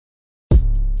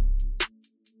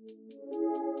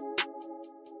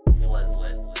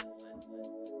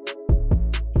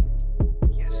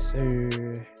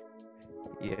sir.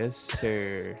 Yes,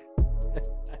 sir.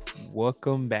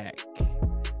 Welcome back.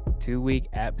 2-week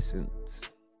absence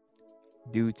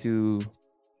due to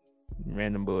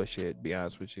random bullshit, to be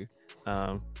honest with you.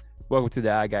 Welcome to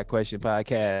the I Got Question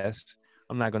podcast.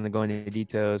 I'm not going to go into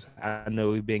details. I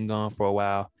know we've been gone for a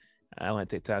while. I want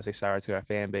to take time to say sorry to our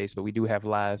fan base, but we do have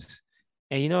lives.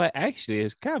 And you know what? Actually,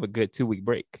 it's kind of a good 2-week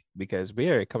break because we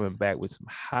are coming back with some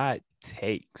hot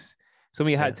takes. So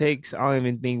many hot takes. I don't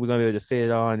even think we're going to be able to fit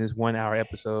it all in this 1-hour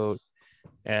episode.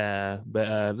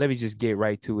 But let me just get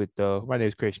right to it, though. My name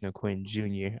is Christian Quinn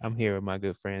Jr. I'm here with my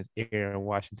good friends, Aaron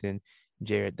Washington,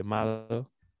 Jared DeMalo.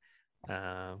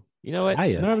 You know what?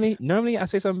 Hiya. Normally I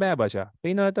say something bad about y'all. But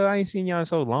you know what, though? I ain't seen y'all in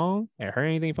so long and heard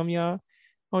anything from y'all. I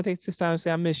want to take this time to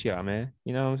say I miss y'all, man.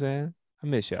 You know what I'm saying? I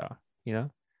miss y'all, you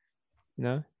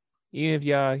know? Even if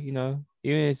y'all, even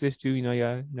if it's just you,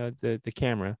 y'all, the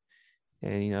camera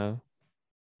and,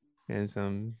 and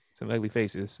some ugly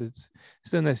faces. It's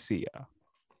still nice to see y'all.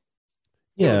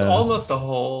 Yeah. It was almost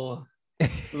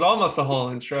a whole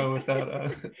intro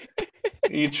without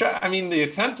you try. I mean, the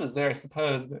attempt was there, I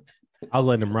suppose, but I was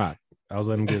letting him rock. I was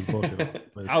letting him get his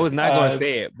bullshit. I was not going to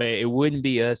say it, but it wouldn't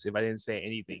be us if I didn't say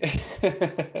anything.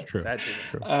 It's true. That's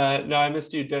true. No, I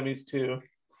missed you, dummies, too.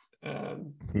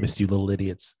 Missed you, little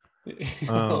idiots.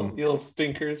 You little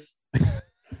stinkers.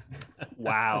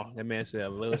 Wow, that man said a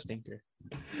little stinker.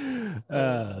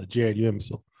 Jared, you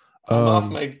imbecile. I'm off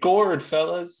my gourd,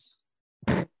 fellas.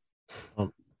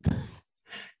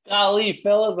 Golly,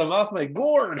 fellas, I'm off my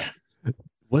gourd.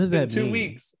 What does that mean? 2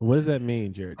 weeks. What does that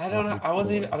mean, Jared? I don't know.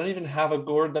 I don't even have a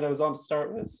gourd that I was on to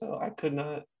start with, so I could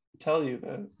not tell you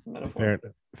the metaphor.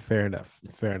 Fair enough.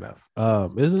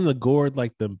 Isn't the gourd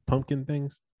like the pumpkin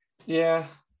things? Yeah.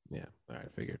 All right,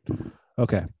 figured.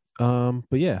 Okay.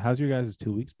 But yeah, how's your guys'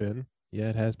 2 weeks been? Yeah,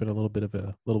 it has been a little bit of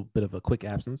a quick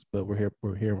absence, but we're here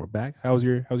and we're back. How's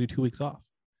your 2 weeks off?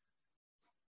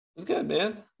 It's good,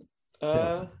 man.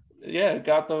 Yeah,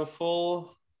 got the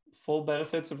full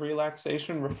benefits of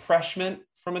relaxation, refreshment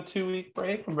from a 2-week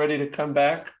break. I'm ready to come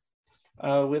back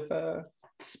with a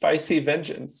spicy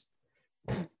vengeance.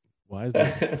 Why is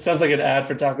that? It sounds like an ad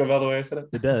for Taco Bell the way I said it.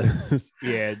 It does.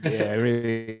 Yeah, it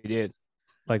really did.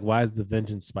 Like, why is the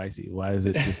vengeance spicy? Why is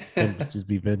it just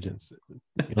be vengeance?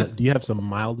 Do you have some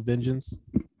mild vengeance?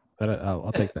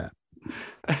 I'll take that.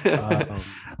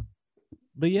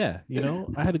 But yeah,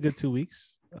 I had a good 2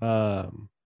 weeks.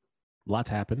 Lots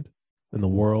happened in the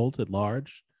world at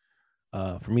large.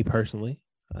 For me personally,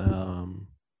 I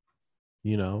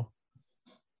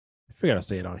figured I'll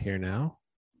say it on here now.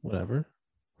 Whatever.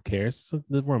 Who cares?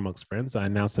 We're amongst friends. I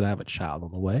announced that I have a child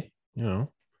on the way.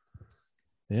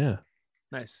 Yeah.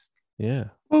 Nice. Yeah.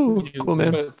 Oh, cool,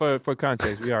 man. For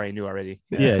context, we already knew already.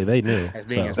 Yeah, they knew.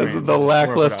 This is the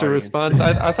lackluster response.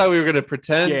 I thought we were going to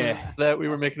pretend that we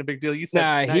were making a big deal. You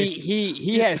said nice.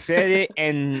 He had said it,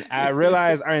 and I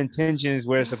realized our intentions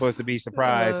were supposed to be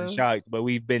surprised and shocked, but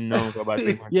we've been known for about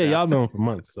 3 months. Yeah, y'all know him for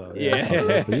months. So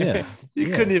yeah. You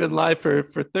couldn't even lie for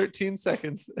 13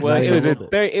 seconds. Well, it was a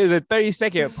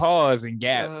 30-second pause and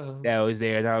gap that was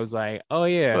there, and I was like, oh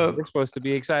yeah, we're supposed to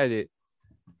be excited.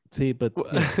 See, but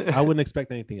I wouldn't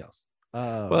expect anything else.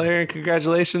 Well, Aaron,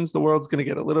 congratulations. The world's going to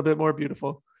get a little bit more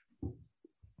beautiful.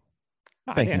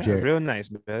 Thank you, Jared. Real nice,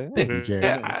 man. Thank you, Jared.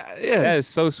 Yeah. That is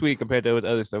so sweet compared to what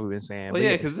other stuff we've been saying. Well,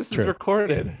 because this is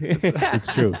recorded.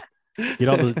 It's true. Get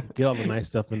all the nice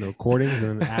stuff in the recordings,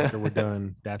 and then after we're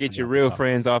done, get your real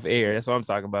friends off air. That's what I'm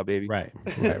talking about, baby. Right.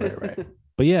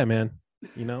 But yeah, man,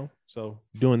 so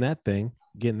doing that thing,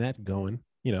 getting that going,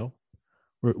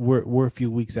 we're a few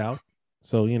weeks out.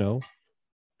 So,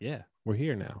 yeah, we're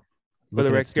here now. For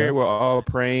the record, we're all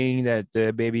praying that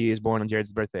the baby is born on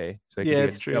Jared's birthday. So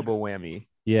it's true. Double whammy.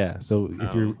 Yeah. So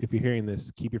if you're hearing this,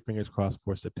 keep your fingers crossed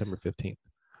for September 15th.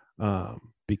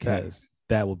 Because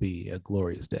that will be a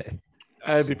glorious day.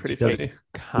 That'd be pretty funny.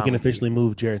 We can officially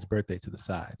move Jared's birthday to the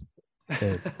side.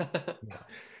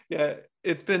 Yeah,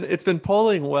 it's been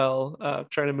polling well,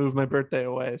 trying to move my birthday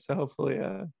away. So hopefully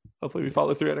we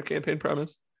follow through on our campaign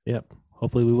promise. Yep.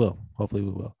 Hopefully we will.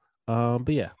 But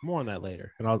yeah, more on that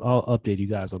later, and I'll update you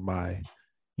guys on my,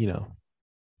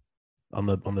 on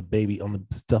the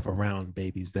stuff around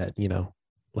babies that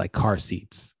like car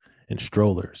seats and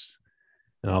strollers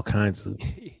and all kinds of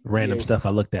random stuff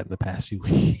I looked at in the past few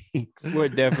weeks. We're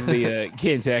definitely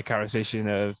getting to that conversation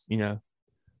of your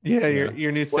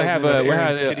new segment. We'll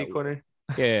have kitty corner.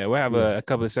 Yeah, we'll have a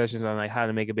couple of sessions on like how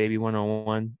to make a baby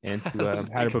 101 and to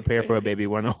how to prepare for a baby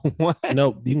 101.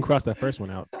 No, you can cross that first one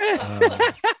out.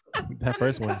 That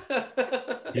first one.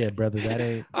 Yeah, brother, that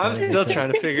ain't. I'm that ain't still okay.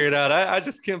 trying to figure it out. I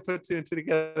just can't put two and two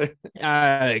together.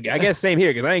 I guess same here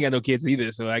because I ain't got no kids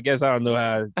either. So I guess I don't know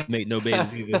how to make no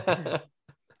babies either.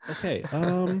 Okay.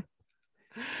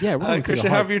 Yeah, we're gonna take a Christian,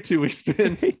 how hard. have your 2 weeks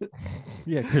been?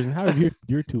 Yeah, Christian, how have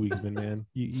your 2 weeks been, man?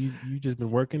 You just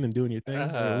been working and doing your thing.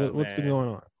 What's been Man. going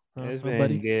on? It's Huh, been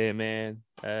buddy? good, man.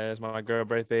 It's my girl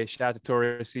birthday. Shout out to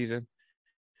Taurus season.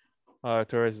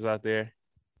 Taurus is out there.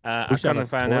 We I shout come to out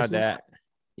find out Tauruses? that,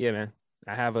 yeah, man.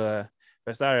 I have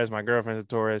for starters, my girlfriend's a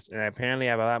Taurus, and I apparently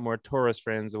have a lot more Taurus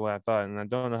friends than what I thought, and I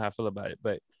don't know how I feel about it,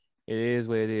 but it is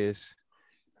what it is.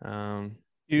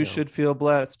 You should feel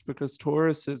blessed because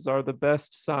Tauruses are the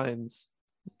best signs.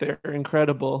 They're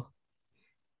incredible.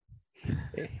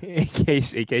 in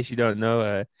case you don't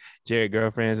know, Jared's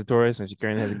girlfriend is a Taurus, and she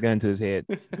currently has a gun to his head.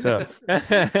 So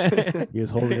He was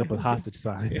holding up a hostage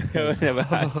sign. have a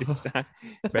hostage sign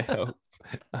for help.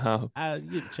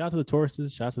 Shout out to the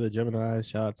Tauruses, shout out to the Geminis,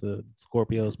 shout out to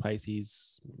Scorpios,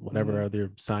 Pisces, whatever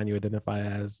other sign you identify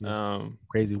as in this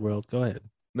crazy world. Go ahead.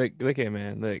 Look at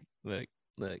man. Look.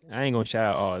 I ain't gonna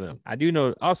shout out all of them. I do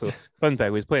know. Also, fun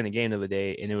fact: we was playing a game the other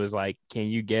day, and it was like, "Can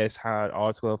you guess how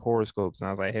all 12 horoscopes?" And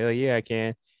I was like, "Hell yeah, I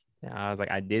can." And I was like,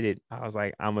 "I did it." I was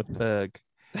like, "I'm a thug,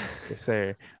 yes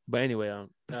sir." But anyway,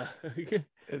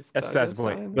 that's the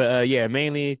point. But yeah,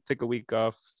 mainly took a week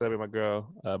off, celebrated my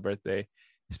girl birthday.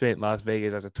 Spent Las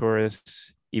Vegas as a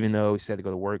tourist, even though we said to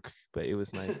go to work, but it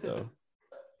was nice though.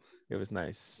 It was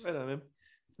nice. Right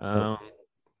on,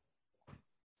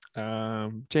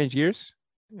 man. Change gears.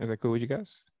 Is that cool with you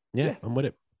guys? Yeah, I'm with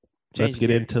it. Let's get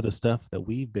into the stuff that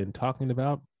we've been talking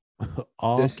about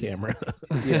off camera.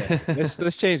 Yeah,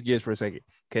 let's change gears for a second,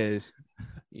 because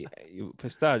for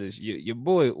starters, your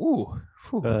boy.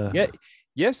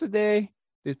 Yesterday,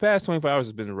 this past 24 hours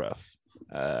has been rough.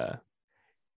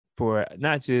 For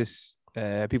not just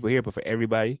people here, but for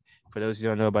everybody. For those who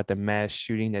don't know about the mass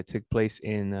shooting that took place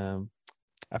in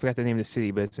I forgot the name of the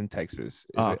city, but it's in Texas.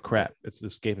 Crap! It's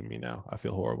escaping me now. I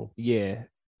feel horrible. Yeah.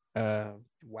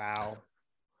 Wow.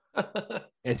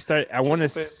 It started. I want to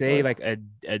say like a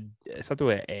something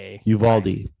with an A.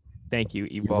 Uvalde. Thank you,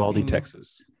 Uvalde,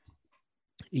 Texas.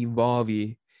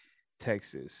 Uvalde,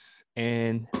 Texas.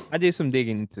 And I did some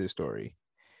digging into the story,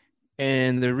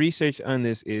 and the research on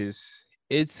this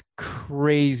it's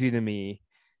crazy to me.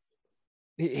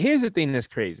 Here's the thing that's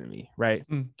crazy to me, right?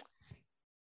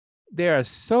 There are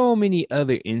so many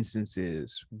other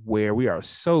instances where we are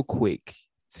so quick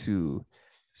to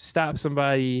stop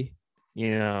somebody,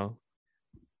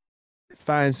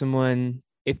 find someone.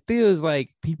 It feels like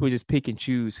people just pick and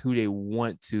choose who they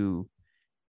want to,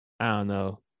 I don't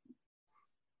know,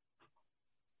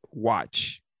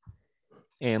 watch.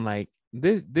 And like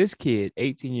this kid,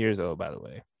 18 years old, by the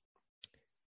way,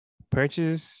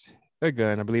 purchased a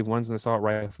gun. I believe one's an assault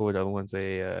rifle, the other one's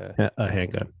a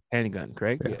handgun. Handgun,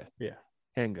 correct? Yeah.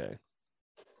 Handgun.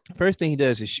 First thing he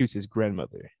does is shoots his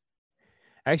grandmother.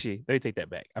 Actually, let me take that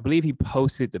back. I believe he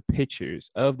posted the pictures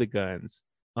of the guns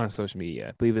on social media.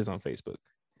 I believe it's on Facebook.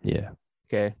 Yeah.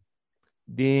 Okay.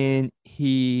 Then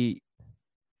he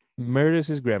murders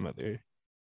his grandmother,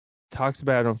 talks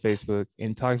about it on Facebook,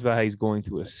 and talks about how he's going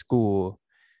to a school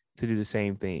to do the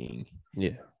same thing.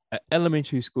 Yeah. At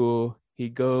elementary school, he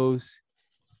goes,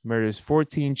 murders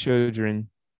 14 children,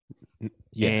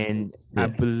 and I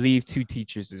believe 2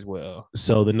 teachers as well.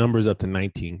 So the number's up to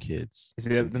 19 kids. Is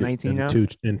it up to 19 now? 2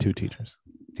 teachers.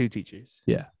 2 teachers.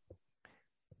 Yeah.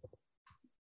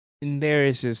 And there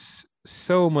is just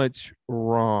so much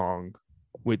wrong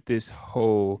with this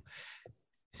whole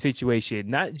situation,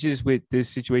 not just with this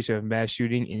situation of mass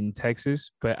shooting in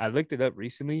Texas, but I looked it up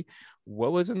recently.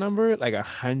 What was the number? Like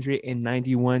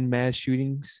 191 mass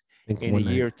shootings in the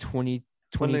year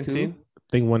 2022? I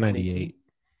think 198.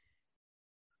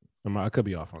 I could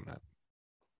be off on that.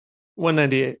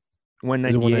 198.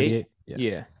 198?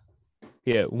 Yeah.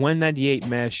 198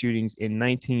 mass shootings in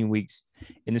 19 weeks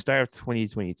in the start of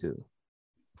 2022.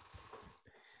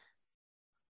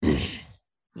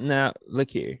 Now, look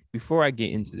here. Before I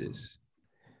get into this,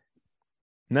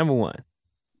 number one,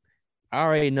 I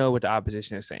already know what the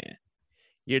opposition is saying.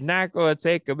 You're not going to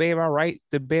take away my right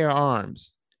to bear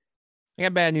arms. I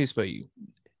got bad news for you.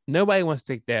 Nobody wants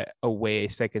to take that away,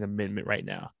 Second Amendment right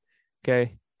now.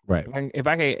 Okay? Right. If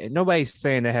I can, nobody's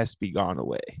saying that has to be gone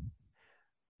away.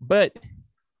 But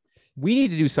we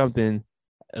need to do something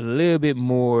a little bit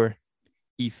more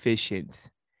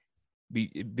efficient.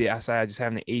 Be outside just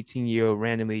having an 18-year-old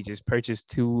randomly just purchase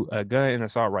a gun and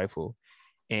assault rifle,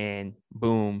 and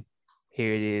boom,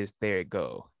 here it is, there it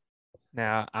go.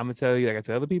 Now I'm gonna tell you, like I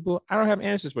tell other people, I don't have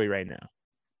answers for you right now.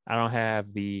 I don't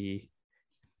have the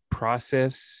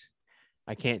process.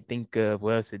 I can't think of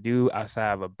what else to do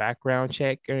outside of a background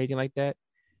check or anything like that.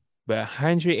 But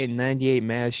 198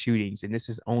 mass shootings, and this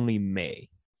is only May.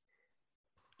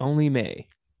 Only May.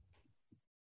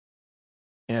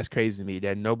 And that's crazy to me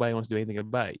that nobody wants to do anything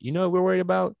about it. You know what we're worried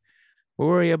about? We're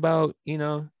worried about,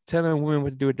 telling women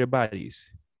what to do with their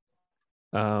bodies.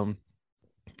 We're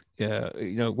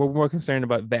more concerned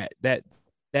about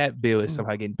that bill is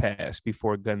somehow getting passed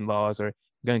before gun laws or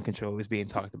gun control is being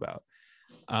talked about.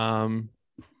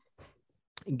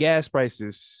 Gas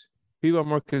prices. People are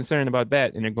more concerned about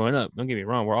that and they're going up. Don't get me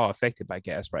wrong, we're all affected by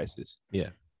gas prices. Yeah.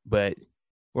 But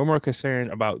we're more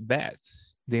concerned about that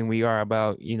than we are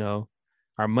about,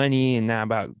 our money and not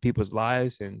about people's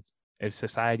lives and if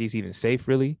society is even safe,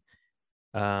 really.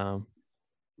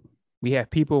 We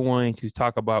have people wanting to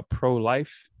talk about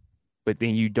pro-life, but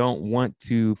then you don't want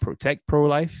to protect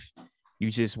pro-life.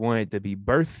 You just want it to be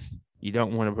birth. You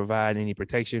don't want to provide any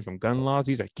protection from gun laws.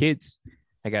 These are kids.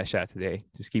 I got shot today.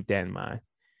 Just keep that in mind.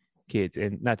 Kids,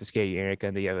 and not to scare you, Eric,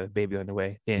 and you have a baby on the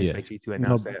way. Dan, make sure to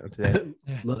announce that today.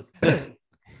 Look,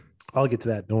 I'll get to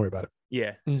that. Don't worry about it.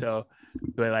 Yeah. So,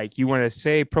 but like you want to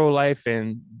say pro-life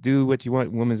and do what you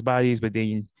want women's bodies, but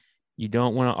then you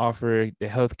don't want to offer the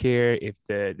health care if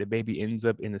the baby ends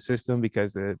up in the system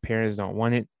because the parents don't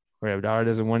want it or the daughter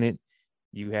doesn't want it.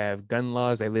 You have gun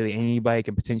laws that literally anybody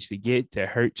can potentially get to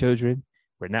hurt children.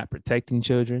 We're not protecting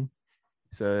children.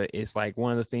 So it's like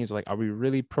one of those things like, are we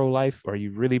really pro-life? Or are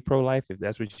you really pro-life if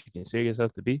that's what you consider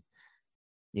yourself to be?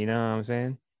 You know what I'm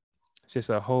saying? It's just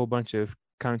a whole bunch of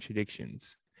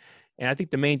contradictions. And I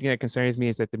think the main thing that concerns me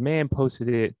is that the man posted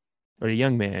it, or the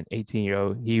young man,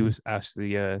 18-year-old, he was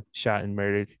actually shot and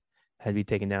murdered, had to be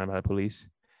taken down by the police.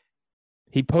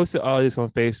 He posted all this on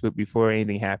Facebook before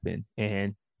anything happened,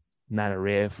 and not a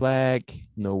red flag,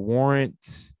 no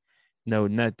warrants, no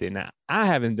nothing. Now, I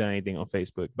haven't done anything on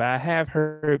Facebook, but I have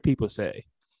heard people say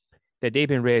that they've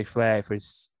been red flagged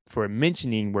for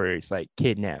mentioning words like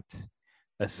kidnapped,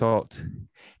 assault.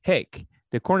 Heck,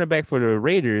 the cornerback for the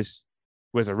Raiders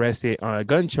was arrested on a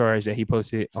gun charge that he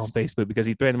posted on Facebook because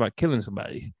he threatened about killing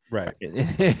somebody. Right.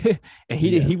 And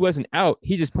he wasn't out.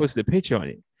 He just posted a picture on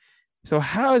it. So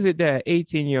how is it that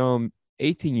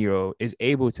 18-year-old is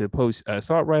able to post an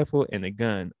assault rifle and a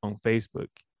gun on Facebook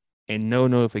and no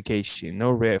notification,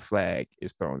 no red flag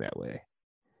is thrown that way?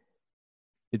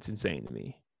 It's insane to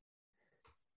me.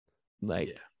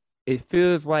 Like, it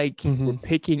feels like we're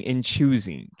picking and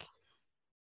choosing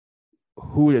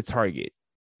who to target.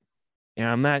 And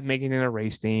I'm not making it a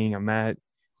race thing. I'm not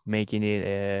making it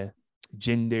a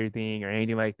gender thing or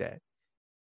anything like that.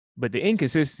 But the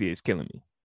inconsistency is killing me.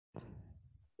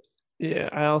 Yeah,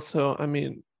 I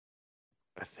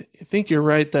think you're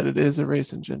right that it is a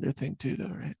race and gender thing too,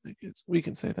 though, right? Like we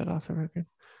can say that off the record.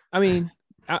 I mean,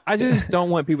 I just don't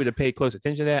want people to pay close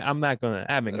attention to that. I'm not gonna.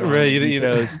 I haven't. Right,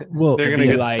 well, they're gonna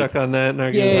get like, stuck on that and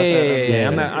argue about that. Yeah.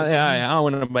 I'm not. I don't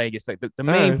want nobody to get stuck. The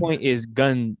main point is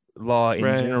gun law in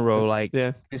general. Like,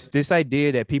 this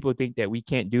idea that people think that we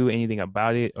can't do anything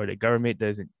about it or the government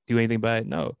doesn't do anything about it.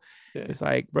 No, it's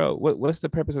like, bro, what's the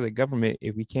purpose of the government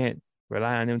if we can't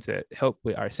rely on them to help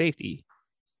with our safety?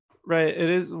 Right. It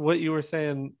is what you were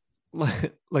saying.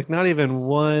 Like not even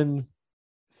one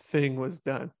thing was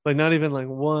done. Like not even like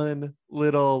one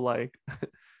little like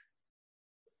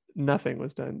nothing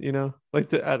was done. You know,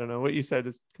 like I don't know what you said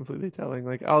is completely telling.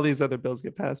 Like all these other bills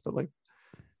get passed, but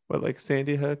like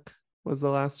Sandy Hook was the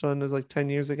last one. It was like 10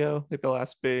 years ago. Like the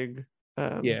last big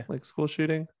like school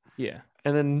shooting. Yeah.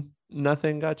 And then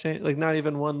nothing got changed. Like not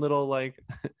even one little like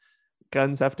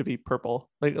guns have to be purple.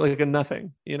 Like a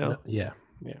nothing. You know. Yeah.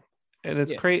 And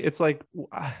it's crazy. It's like,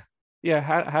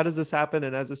 how does this happen?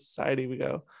 And as a society, we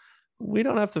go, we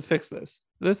don't have to fix this.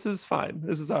 This is fine.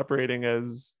 This is operating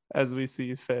as we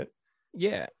see fit.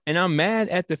 Yeah, and I'm mad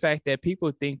at the fact that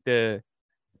people think the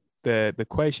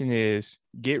question is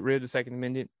get rid of the Second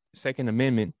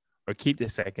Amendment, or keep the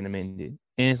Second Amendment.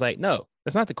 And it's like, no,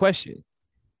 that's not the question.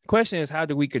 The question is, how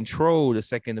do we control the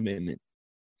Second Amendment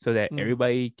so that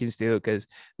everybody can still, because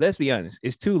let's be honest,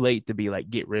 it's too late to be like,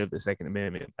 get rid of the Second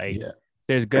Amendment. Like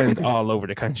there's guns all over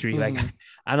the country. Like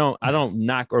I don't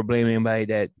knock or blame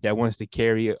anybody that wants to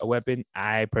carry a weapon.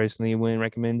 I personally wouldn't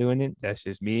recommend doing it. That's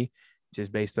just me,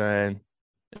 just based on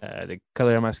the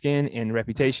color of my skin and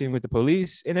reputation with the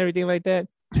police and everything like that.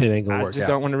 It ain't gonna work. I just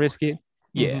don't want to risk it.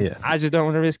 I just don't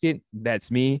want to risk it. That's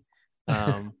me.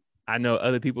 I know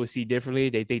other people see differently.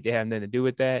 They think they have nothing to do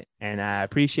with that, and I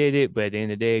appreciate it. But at the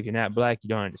end of the day, if you're not Black, you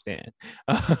don't understand.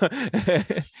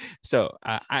 So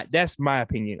that's my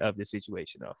opinion of the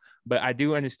situation, though. But I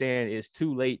do understand it's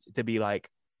too late to be like,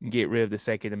 get rid of the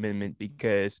Second Amendment,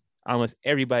 because almost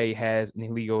everybody has an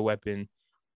illegal weapon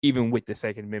even with the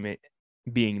Second Amendment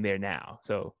being there now.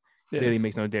 So it really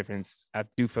makes no difference. I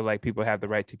do feel like people have the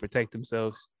right to protect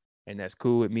themselves, and that's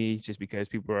cool with me, just because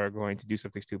people are going to do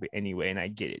something stupid anyway, and I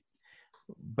get it.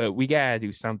 But we gotta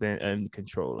do something in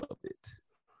control of it.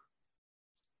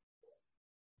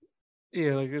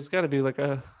 Yeah, like there's got to be like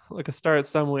a start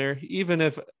somewhere, even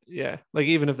if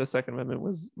even if the Second Amendment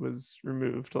was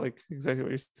removed, like exactly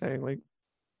what you're saying. Like,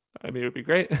 I mean, it would be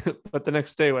great, but the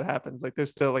next day, what happens? Like,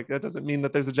 there's still like that doesn't mean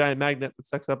that there's a giant magnet that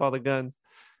sucks up all the guns.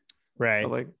 Right. So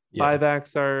like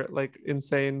buybacks are like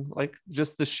insane. Like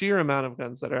just the sheer amount of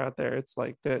guns that are out there, it's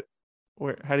like that.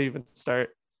 Where how do you even start?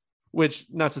 Which,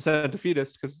 not to sound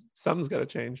defeatist, because something's got to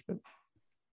change, but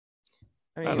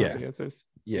I don't have the answers.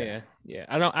 Yeah.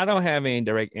 I don't have any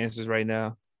direct answers right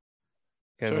now,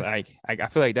 because I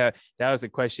feel like that was the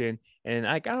question, and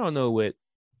I don't know what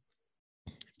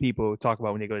people talk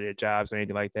about when they go to their jobs or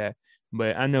anything like that.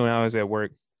 But I know when I was at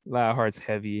work, a lot of hearts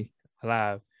heavy, a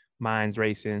lot of minds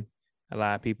racing, a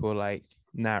lot of people like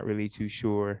not really too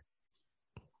sure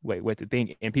what to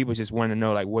think, and people just want to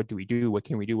know, like, what do we do? What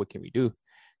can we do? What can we do?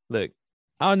 Look,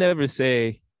 I'll never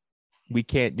say we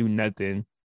can't do nothing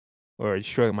or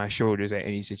shrug my shoulders at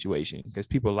any situation, because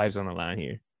people's lives on the line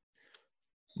here.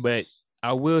 But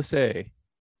I will say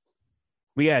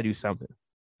we gotta do something.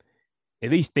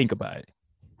 At least think about it.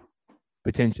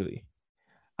 Potentially.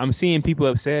 I'm seeing people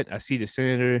upset. I see the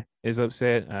senator is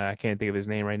upset. I can't think of his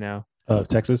name right now.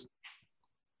 Texas.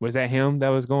 Was that him that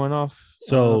was going off?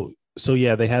 So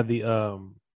yeah, they had the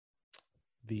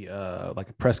like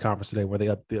a press conference today where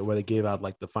they gave out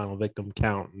like the final victim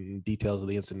count and details of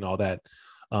the incident and all that.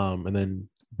 And then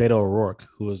Beto O'Rourke,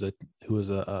 who was a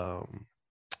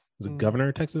governor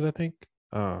of Texas, I think.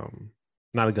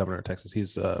 Not a governor of Texas.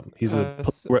 He's a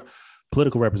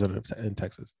political representative in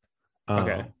Texas.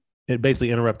 Okay. It basically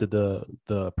interrupted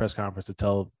the press conference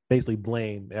to basically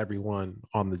blame everyone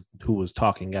on who was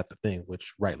talking at the thing,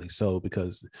 which rightly so,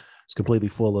 because it's completely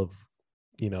full of,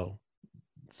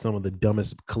 some of the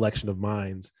dumbest collection of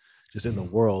minds just in the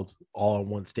world, all on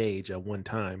one stage at one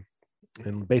time,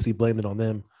 and basically blamed it on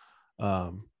them,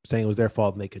 saying it was their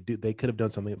fault and they could have done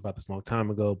something about this a long time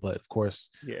ago. But of course,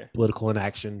 political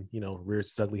inaction,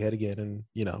 rears its ugly head again. And,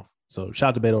 so shout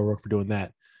out to Beto O'Rourke for doing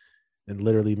that and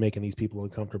literally making these people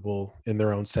uncomfortable in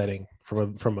their own setting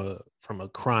from a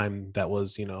crime that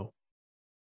was,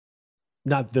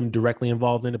 not them directly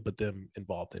involved in it, but them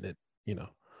involved in it,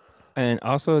 And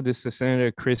also, this is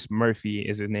Senator Chris Murphy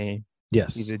is his name.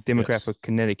 Yes. He's a Democrat for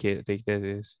Connecticut, I think that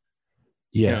is.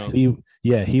 Yeah.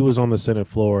 He was on the Senate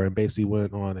floor and basically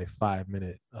went on a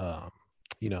 5-minute,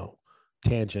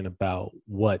 tangent about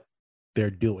what they're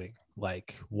doing.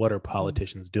 Like, what are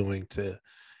politicians doing to,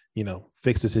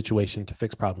 fix the situation, to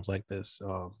fix problems like this?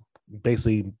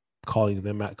 Basically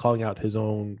calling out his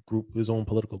own group, his own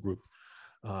political group.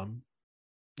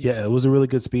 It was a really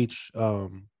good speech.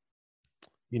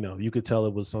 You could tell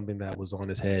it was something that was on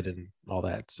his head and all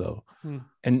that. So,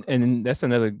 and that's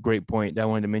another great point that I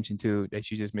wanted to mention too, that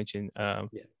you just mentioned.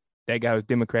 That guy was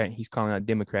Democrat. He's calling out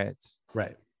Democrats,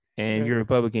 right? And if you're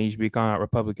Republican, you should be calling out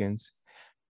Republicans.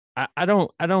 I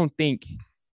don't think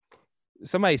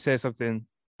somebody said something.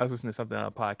 I was listening to something on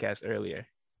a podcast earlier,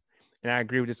 and I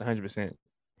agree with this 100%.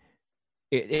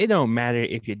 It don't matter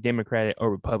if you're Democratic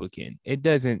or Republican. It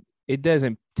doesn't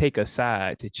take a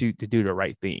side to choose to do the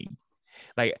right thing.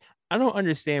 Like, I don't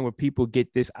understand where people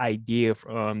get this idea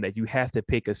from, that you have to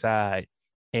pick a side,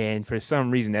 and for some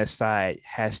reason that side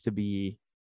has to be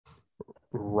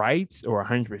right or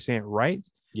 100% right.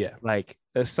 Yeah. Like,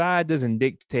 a side doesn't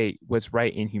dictate what's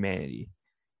right in humanity.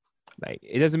 Like,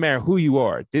 it doesn't matter who you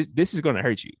are. This is going to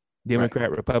hurt you. Democrat,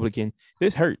 right. Republican.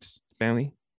 This hurts,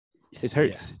 family. This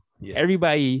hurts. Yeah.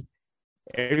 Everybody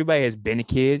has been a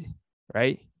kid,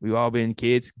 right? We've all been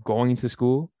kids going to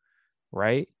school,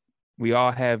 right? We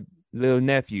all have little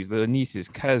nephews, little nieces,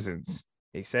 cousins,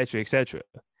 etc.,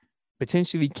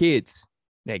 potentially kids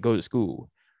that go to school.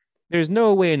 There's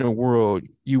no way in the world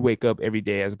you wake up every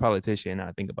day as a politician and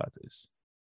not think about this.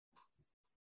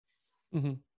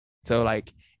 Mm-hmm. So,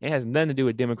 like, it has nothing to do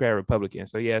with Democrat or Republican.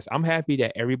 So, yes, I'm happy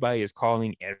that everybody is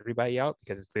calling everybody out,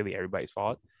 because it's clearly everybody's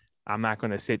fault. I'm not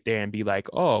going to sit there and be like,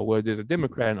 oh, well, there's a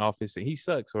Democrat in office and he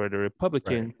sucks, or the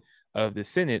Republican of the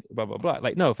Senate, blah, blah, blah.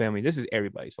 Like, no, family, this is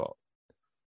everybody's fault.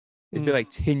 It's been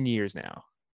like 10 years now.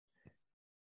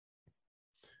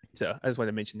 So I just want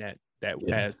to mention that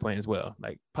as point as well.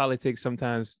 Like, politics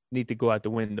sometimes need to go out the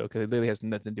window, because it literally has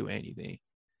nothing to do with anything.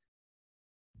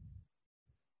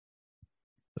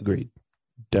 Agreed.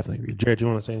 Definitely agreed. Jared, do you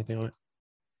want to say anything on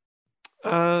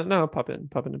it? No, pop in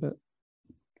a bit.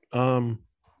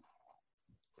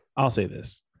 I'll say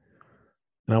this.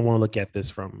 and I want to look at this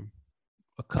from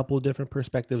a couple of different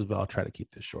perspectives, but I'll try to keep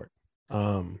this short.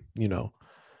 You know,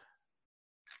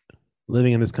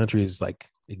 living in this country is like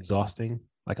exhausting,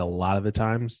 like a lot of the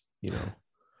times, you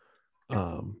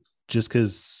know, just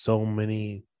because so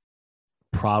many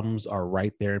problems are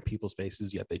right there in people's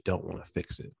faces, yet they don't want to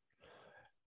fix it.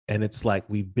 And it's like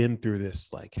we've been through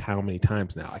this like how many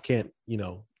times now? I can't, you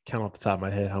know, count off the top of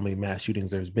my head how many mass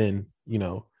shootings there's been, you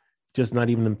know, just not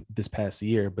even in this past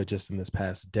year, but just in this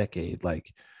past decade.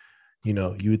 Like, you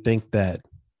know, you would think that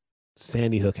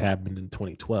Sandy Hook happened in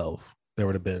 2012, there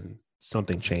would have been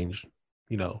something changed,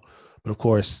 you know. But of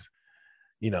course,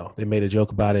 you know, they made a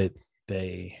joke about it.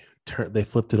 They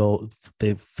flipped it all.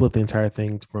 They flipped the entire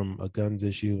thing from a guns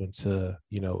issue into,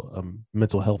 you know, a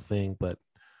mental health thing, but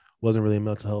wasn't really a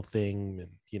mental health thing.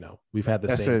 And, you know, we've had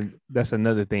the same. That's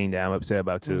another thing that I'm upset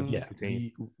about too. Yeah.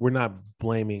 We're not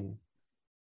blaming.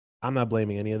 I'm not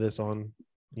blaming any of this on,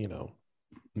 you know,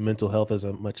 mental health as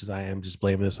much as I am just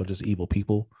blaming this on just evil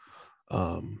people.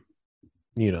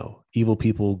 You know, evil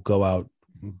people go out,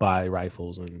 buy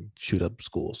rifles and shoot up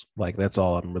schools. Like that's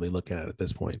all I'm really looking at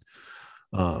this point.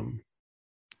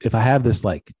 If I have this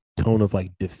like tone of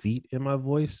like defeat in my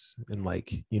voice and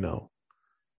like, you know,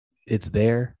 it's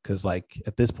there because like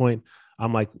at this point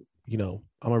I'm like, you know,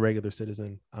 I'm a regular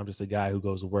citizen. I'm just a guy who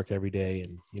goes to work every day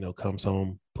and, you know, comes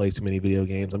home, plays too many video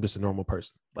games. I'm just a normal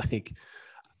person. Like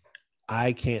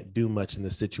I can't do much in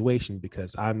this situation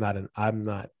because I'm not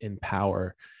in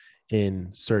power in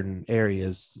certain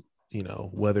areas, you know,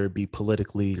 whether it be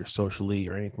politically or socially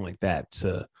or anything like that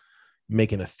to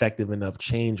make an effective enough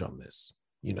change on this,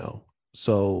 you know.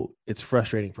 So it's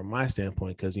frustrating from my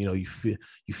standpoint because, you know, you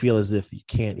feel as if you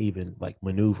can't even like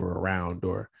maneuver around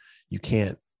or you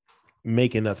can't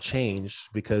make enough change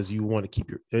because you want to keep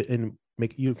I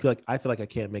feel like I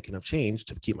can't make enough change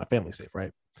to keep my family safe,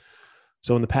 right?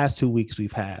 So in the past 2 weeks,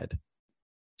 we've had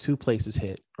 2 places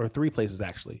hit, or 3 places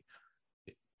actually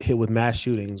hit with mass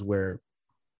shootings where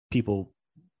people,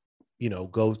 you know,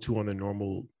 go to on their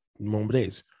normal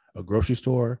days, a grocery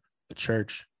store, a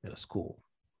church, and a school.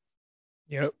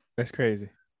 Yep, that's crazy.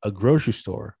 A grocery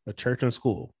store, a church, and a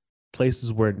school,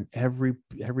 places where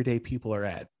everyday people are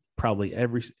at, probably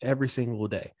every single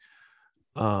day.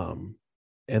 And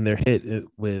they're hit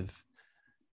with,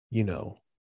 you know,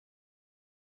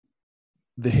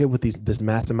 they're hit with this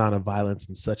mass amount of violence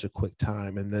in such a quick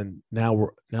time, and then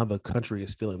now the country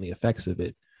is feeling the effects of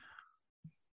it,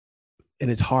 and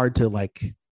it's hard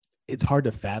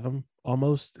to fathom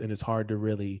almost, and it is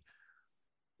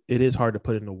hard to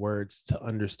put into words to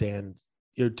understand,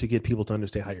 you know, to get people to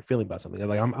understand how you're feeling about something.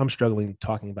 Like I'm struggling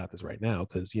talking about this right now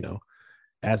because, you know,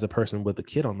 as a person with a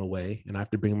kid on the way, and I have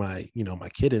to bring my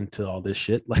kid into all this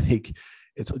shit, like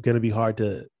it's going to be hard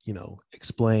to, you know,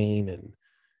 explain and,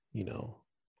 you know,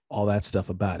 all that stuff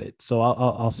about it. So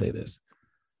I'll say this.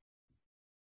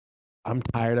 I'm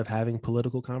tired of having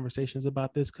political conversations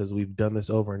about this because we've done this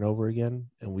over and over again,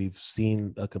 and we've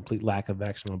seen a complete lack of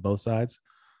action on both sides.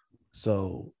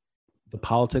 So the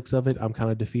politics of it, I'm kind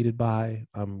of defeated by.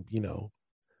 You know,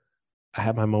 I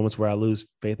have my moments where I lose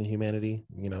faith in humanity.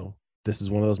 You know, this is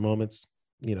one of those moments,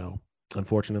 you know,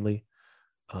 unfortunately.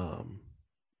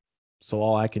 So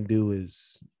all I can do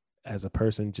is, as a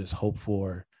person, just hope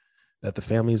for that the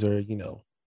families are, you know,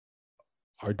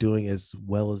 are doing as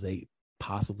well as they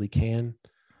possibly can.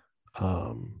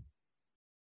 You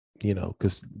know,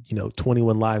 because, you know,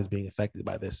 21 lives being affected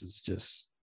by this is just,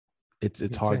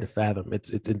 it's hard to fathom.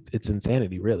 It's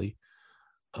insanity, really.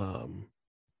 You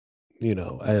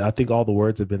know, I think all the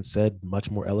words have been said much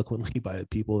more eloquently by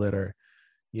people that are,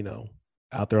 you know,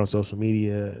 out there on social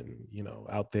media and, you know,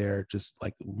 out there just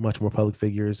like much more public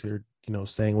figures who are, you know,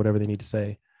 saying whatever they need to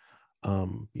say.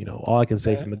 You know, all I can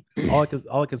say from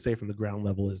the ground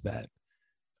level is that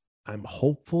I'm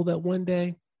hopeful that one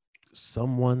day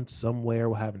someone somewhere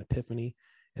will have an epiphany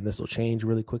and this will change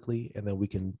really quickly, and then we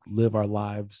can live our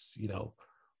lives, you know,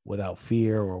 without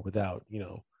fear or without, you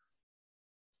know,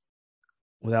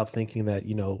 without thinking that,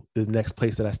 you know, the next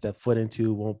place that I step foot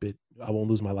into I won't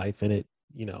lose my life in it,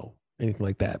 you know, anything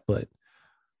like that. But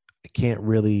I can't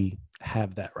really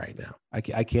have that right now.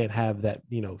 I can't have that,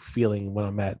 you know, feeling when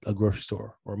I'm at a grocery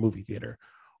store or a movie theater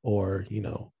or, you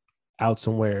know, out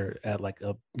somewhere at like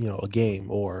a, you know, a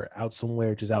game, or out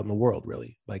somewhere just out in the world,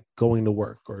 really, like going to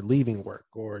work or leaving work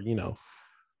or, you know,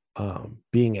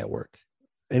 being at work.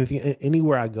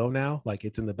 Anywhere I go now, like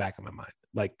it's in the back of my mind,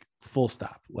 like full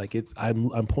stop. Like I'm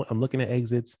looking at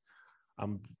exits.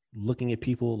 I'm looking at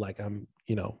people like I'm,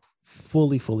 you know,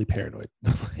 fully paranoid,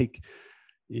 like,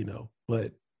 you know,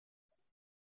 but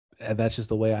that's just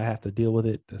the way I have to deal with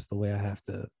it. That's the way I have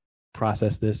to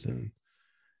process this. And,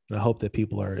 And I hope that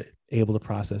people are able to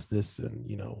process this and,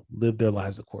 live their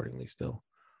lives accordingly still.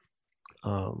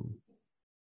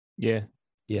 Yeah.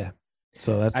 Yeah.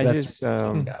 So that's I that's what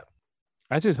I just got.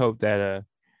 I just hope that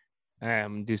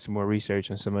I'm do some more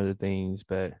research on some other things,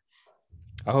 but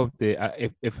I hope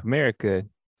that if America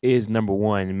is number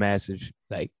one in massive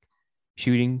like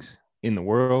shootings in the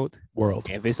world,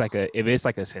 if it's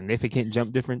like a significant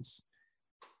jump difference,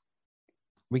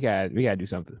 we got to do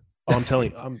something. Oh, I'm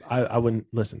telling you, I wouldn't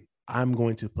listen. I'm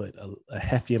going to put a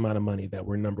hefty amount of money that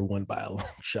we're number one by a long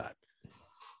shot.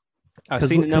 I've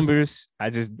seen the numbers. I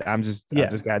just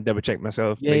gotta double check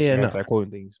myself. Yeah, sure I start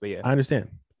quoting things. But yeah, I understand.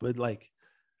 But like,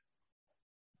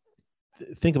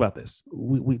 think about this.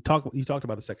 You talked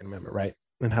about the Second Amendment, right?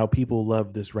 And how people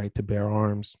love this right to bear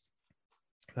arms.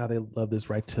 How they love this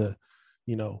right to,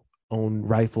 own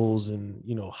rifles and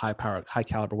high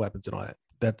caliber weapons and all that.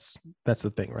 That's the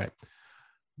thing, right?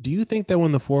 Do you think that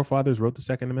when the forefathers wrote the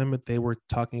Second Amendment, they were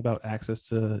talking about access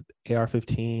to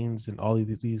AR-15s and all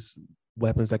of these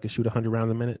weapons that could shoot 100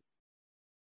 rounds a minute?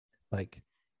 Like,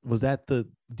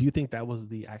 do you think that was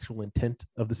the actual intent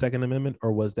of the Second Amendment,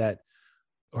 or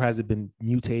has it been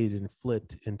mutated and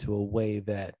flipped into a way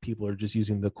that people are just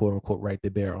using the quote unquote right to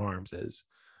bear arms as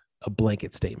a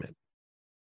blanket statement?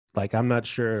 Like, I'm not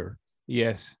sure.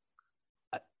 Yes.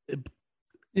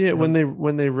 Yeah, when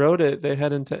they wrote it, they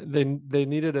had they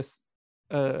needed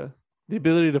the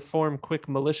ability to form quick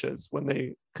militias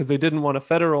because they didn't want a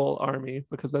federal army,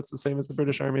 because that's the same as the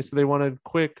British Army. So they wanted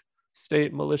quick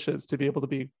state militias to be able to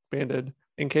be banded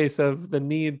in case of the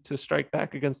need to strike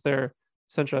back against their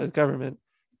centralized government.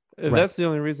 Right. That's the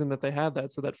only reason that they had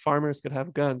that, so that farmers could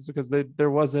have guns, because there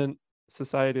wasn't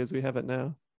society as we have it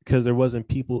now. Because there wasn't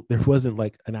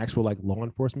like an actual like law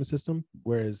enforcement system,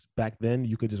 whereas back then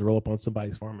you could just roll up on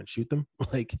somebody's farm and shoot them,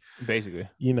 like basically,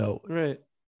 right.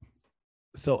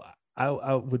 So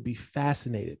I would be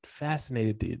fascinated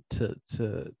to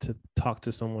talk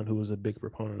to someone who was a big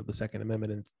proponent of the Second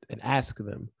Amendment and ask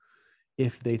them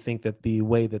if they think that the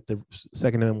way that the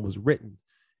Second Amendment was written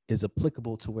is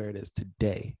applicable to where it is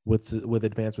today with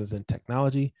advancements in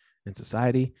technology and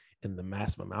society and the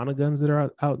massive amount of guns that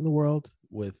are out in the world,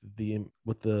 with the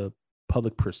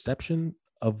public perception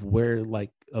of where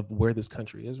this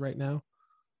country is right now.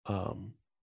 I'm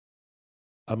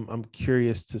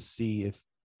curious to see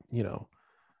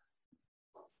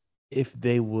if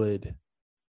they would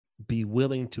be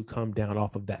willing to come down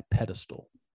off of that pedestal,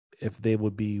 if they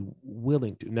would be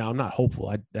willing to. Now, I'm not hopeful.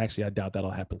 I doubt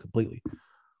that'll happen completely,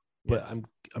 but yes.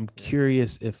 I'm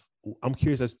curious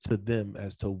as to them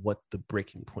as to what the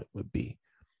breaking point would be,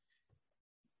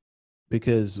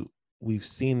 because we've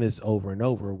seen this over and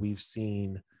over. We've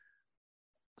seen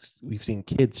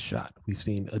kids shot. We've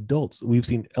seen adults. We've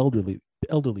seen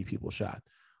elderly people shot.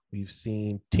 We've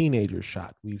seen teenagers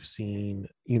shot. We've seen,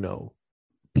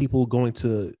 people going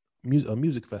to a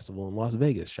music festival in Las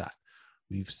Vegas shot.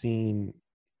 We've seen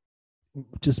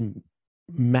just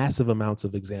massive amounts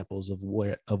of examples of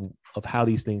how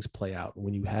these things play out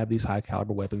when you have these high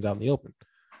caliber weapons out in the open.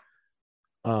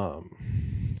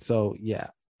 So yeah,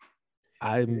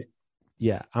 I'm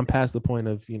past the point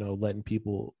of, letting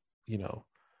people,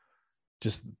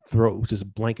 just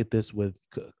blanket this with,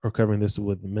 or covering this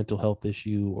with a mental health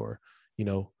issue, or,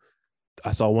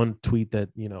 I saw one tweet that,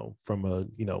 from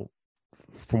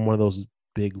one of those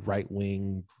big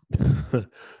right-wing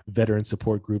veteran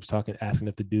support groups asking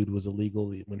if the dude was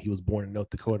illegal when he was born in North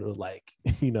Dakota. Like,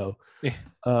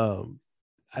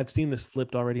 I've seen this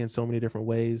flipped already in so many different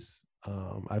ways.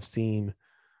 I've seen,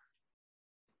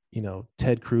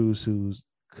 Ted Cruz,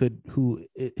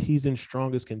 he's in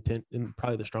strongest content, in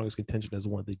probably the strongest contention as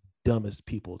one of the dumbest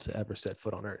people to ever set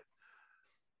foot on earth.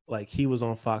 Like, he was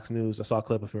on Fox News. I saw a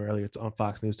clip of him earlier. It's on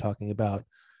Fox News talking about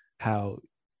how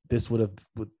this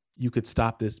you could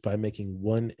stop this by making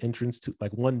one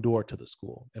door to the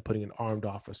school and putting an armed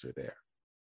officer there.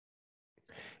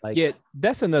 Like, yeah,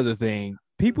 that's another thing.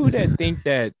 People that think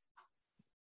that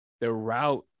the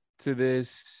route to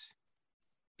this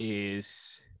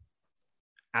is,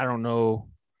 I don't know,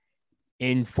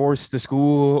 enforce the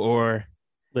school or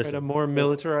a more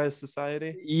militarized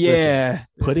society. Yeah. Listen,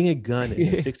 putting a gun in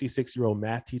a 66-year-old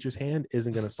math teacher's hand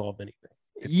isn't going to solve anything.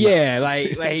 It's not.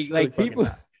 Like people,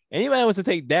 anybody wants to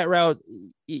take that route,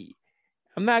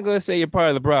 I'm not going to say you're part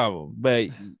of the problem, but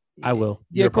I will.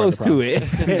 You're close to it.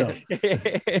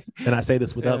 And I say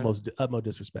this with utmost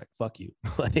disrespect. Fuck you.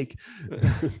 Like,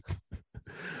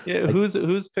 yeah.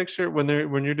 Whose picture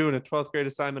when you're doing a 12th grade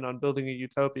assignment on building a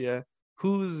utopia?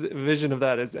 Whose vision of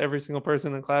that is every single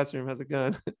person in the classroom has a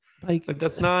gun? Like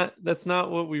that's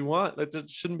not what we want. That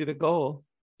shouldn't be the goal.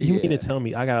 You mean to tell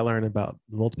me I gotta learn about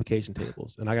multiplication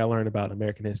tables and I gotta learn about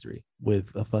American history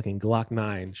with a fucking Glock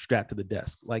 9 strapped to the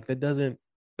desk? Like that doesn't.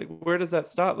 Like, where does that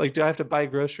stop? Like, do I have to buy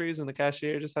groceries and the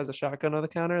cashier just has a shotgun on the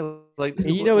counter? Like,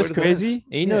 And you know what's crazy?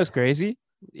 And you know what's crazy?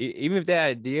 Even if that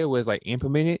idea was like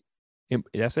implemented,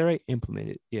 that's that right?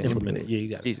 Implemented. Yeah, Implemented. Yeah, you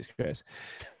got it. Jesus Christ.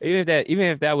 Even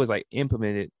if that was like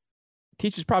implemented,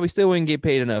 teachers probably still wouldn't get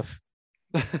paid enough.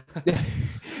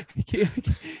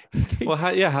 Well,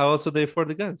 how else would they afford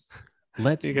the guns?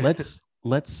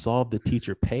 Let's solve the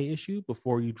teacher pay issue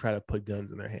before you try to put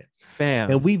guns in their hands. Fam.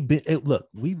 And we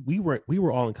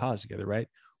were all in college together, right?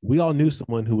 We all knew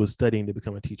someone who was studying to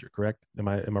become a teacher, correct? Am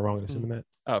I wrong in assuming that?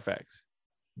 Oh, facts.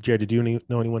 Jared, did you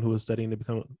know anyone who was studying to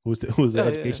become who was an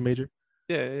education major?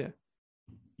 Yeah.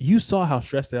 You saw how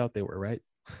stressed out they were, right?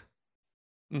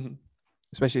 Mm-hmm.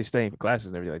 Especially studying for classes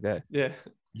and everything like that. Yeah.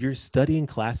 You're studying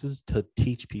classes to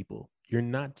teach people. You're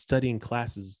not studying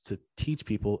classes to teach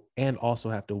people and also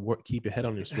have to keep your head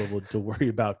on your swivel to worry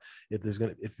about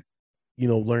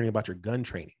learning about your gun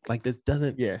training. Like this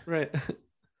doesn't. Yeah. Right.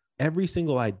 Every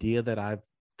single idea that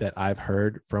I've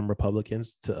heard from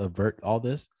Republicans to avert all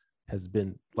this has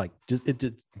been like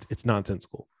it's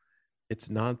nonsensical. It's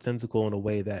nonsensical in a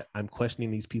way that I'm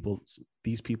questioning these people's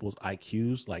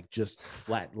IQs, like just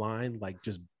flat line, like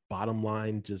just bottom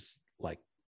line, just like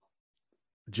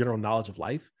general knowledge of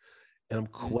life. And I'm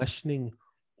questioning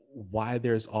why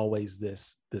there's always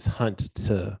this hunt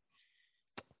to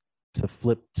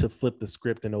flip the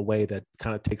script in a way that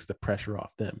kind of takes the pressure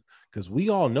off them, because we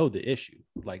all know the issue.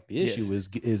 Like the issue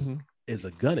is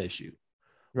a gun issue,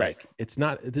 right? Like, it's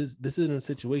not this isn't a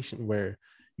situation where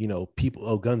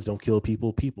guns don't kill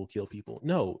people kill people.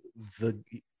 No, the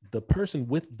person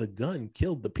with the gun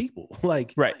killed the people.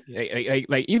 Like right,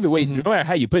 like either way, no matter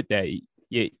how you put that,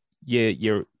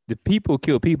 you're the people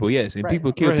kill people, yes, and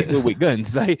people kill people with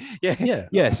guns. Like, yes.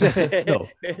 No,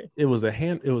 it was a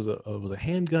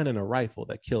handgun and a rifle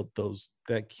that killed those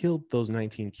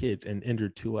 19 kids and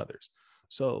injured 2 others.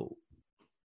 So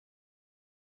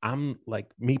I'm like,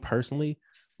 me personally,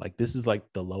 like this is like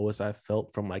the lowest I've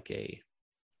felt from like a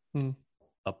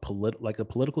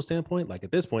political standpoint. Like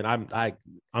at this point, I'm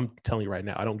telling you right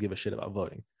now, I don't give a shit about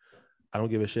voting. I don't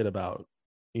give a shit about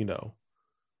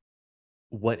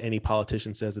what any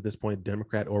politician says at this point,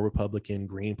 Democrat or Republican,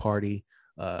 Green Party,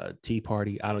 Tea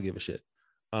Party. I don't give a shit.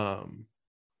 That's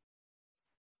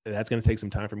going to take some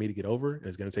time for me to get over.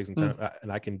 It's going to take some time, and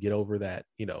I can get over that.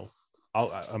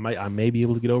 I may be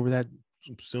able to get over that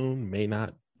soon, may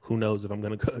not. Who knows if I'm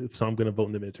going to vote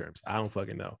in the midterms? I don't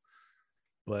fucking know.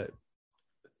 But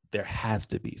there has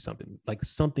to be something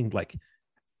like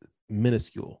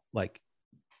minuscule, like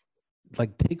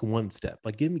take one step,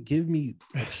 like give me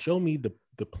like show me the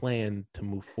plan to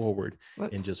move forward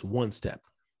in just one step.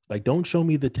 Like don't show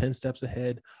me the 10 steps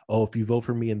ahead. Oh, if you vote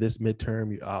for me in this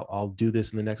midterm, I'll do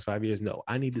this in the next 5 years. No,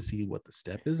 I need to see what the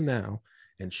step is now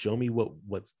and show me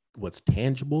what's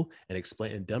tangible, and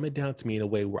explain and dumb it down to me in a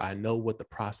way where I know what the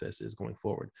process is going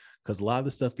forward. Because a lot of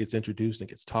the stuff gets introduced and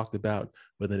gets talked about,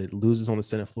 but then it loses on the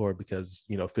Senate floor because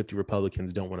 50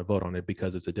 Republicans don't want to vote on it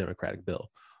because it's a Democratic bill.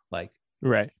 Like,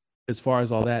 right. As far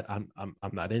as all that, I'm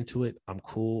not into it. I'm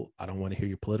cool. I don't want to hear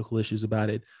your political issues about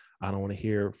it. I don't want to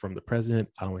hear from the president.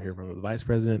 I don't want to hear from the vice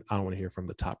president. I don't want to hear from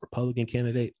the top Republican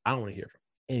candidate. I don't want to hear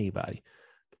from anybody.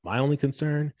 My only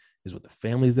concern is with the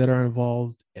families that are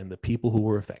involved and the people who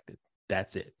were affected.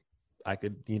 That's it. I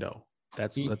could,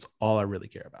 that's all I really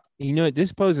care about.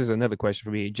 This poses another question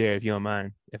for me, Jared, if you don't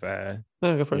mind, if I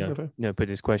go for it. Put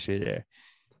this question there.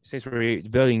 Since we're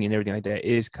voting and everything like that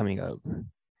is coming up,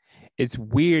 it's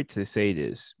weird to say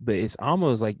this, but it's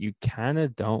almost like you kind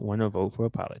of don't want to vote for a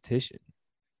politician,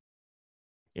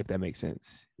 if that makes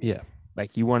sense. Yeah.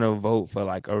 Like you want to vote for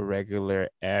like a regular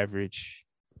average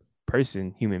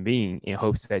person, human being, in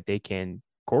hopes that they can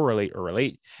correlate or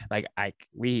relate. Like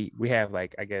we have,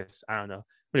 like, I guess, I don't know, I'm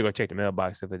gonna go check the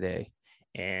mailbox the other day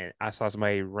and I saw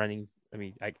somebody running.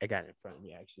 I got it in front of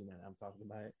me actually now that I'm talking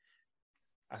about it.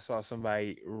 I saw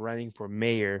somebody running for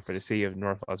mayor for the city of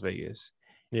North Las Vegas.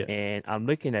 Yeah. And I'm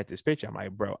looking at this picture. I'm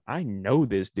like, bro, I know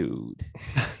this dude.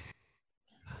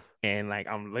 And like,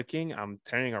 I'm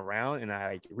turning around and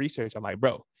I like research. I'm like,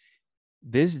 bro,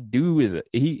 this dude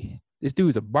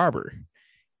is a barber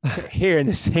here in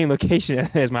the same location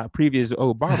as my previous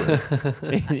old barber.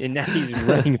 and now he's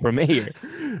running for mayor.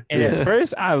 And at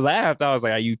first I laughed. I was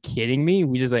like, are you kidding me?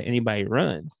 We just let anybody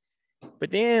run.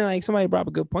 But then like somebody brought up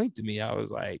a good point to me. I was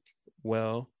like,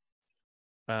 well,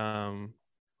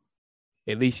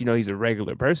 at least he's a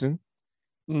regular person.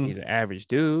 He's an average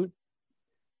dude.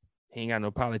 He ain't got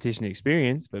no politician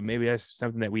experience, but maybe that's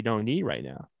something that we don't need right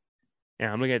now.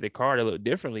 And I'm looking at the card a little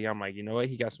differently. I'm like, you know what?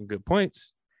 He got some good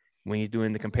points when he's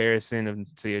doing the comparison of,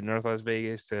 say, North Las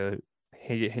Vegas to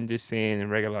Henderson and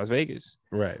regular Las Vegas.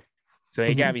 Right. So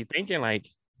it got me thinking, like,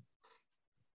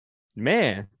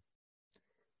 man,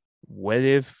 what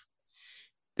if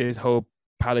this whole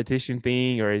politician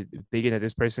thing, or thinking that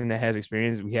this person that has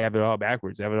experience, we have it all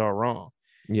backwards, have it all wrong?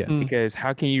 Yeah. Because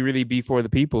how can you really be for the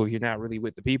people if you're not really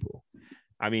with the people?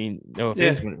 I mean, no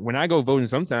offense. Yeah. When I go voting,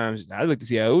 sometimes I look to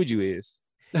see how old you is.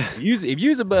 If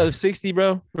you's above 60,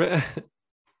 bro,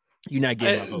 you're not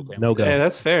getting my vote. Family. No go. Hey,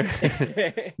 that's fair.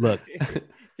 Look,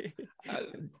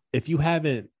 if you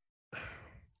haven't,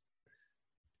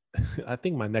 I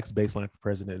think my next baseline for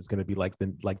president is going to be like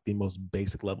the most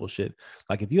basic level shit.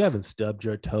 Like, if you haven't stubbed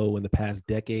your toe in the past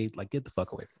decade, like, get the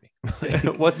fuck away from me. Like,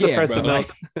 What's the price bro, of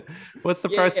milk? What's the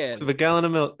price of a gallon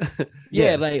of milk?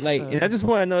 like, and I just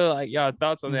want to know, like, y'all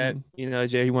thoughts on that. You know,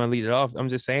 Jay, you want to lead it off? I'm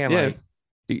just saying, like,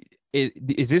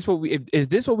 is this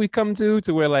what we come to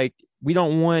where, like, we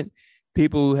don't want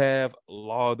people who have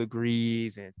law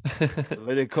degrees and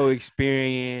political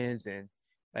experience, and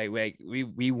like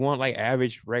we want, like,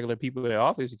 average regular people in the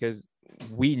office because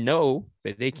we know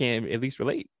that they can at least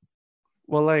relate.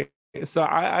 Well, like, so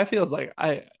I feel like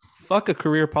I fuck a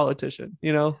career politician,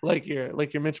 you know, like your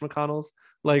Mitch McConnell's,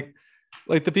 like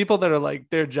the people that are like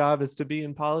their job is to be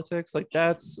in politics, like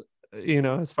that's, you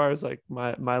know, as far as like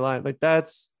my line, like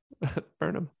that's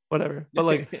burn them, whatever. But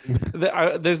like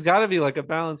there's got to be like a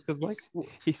balance, because like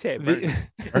he said burn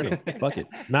him. Fuck it.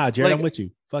 Nah, Jared, like, I'm with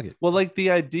you. Fuck it. Well, like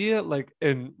the idea, like,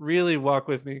 and really walk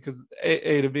with me, because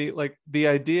A to B, like the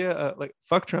idea, like,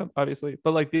 fuck Trump, obviously,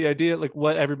 but like the idea, like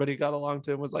what everybody got along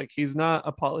to was like he's not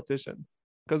a politician,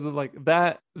 because of like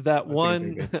that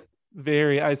one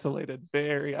very isolated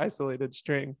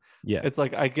string. Yeah, it's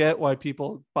like I get why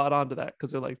people bought onto that,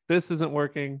 because they're like, this isn't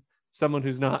working. Someone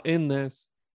who's not in this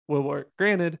will work.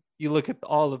 Granted, you look at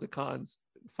all of the cons,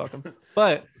 fuck them,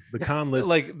 but the con list,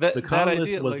 like the con list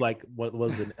idea, was like what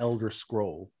was an Elder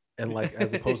Scroll, and like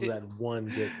as opposed to that one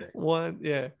good thing.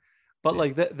 But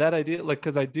like that idea, like,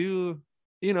 because I do,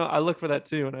 you know, I look for that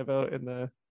too when I vote in the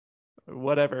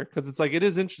whatever, because it's like it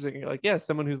is interesting. You're like, yeah,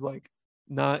 someone who's like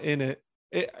not in it,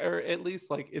 or at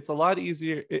least like it's a lot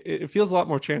easier. It feels a lot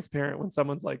more transparent when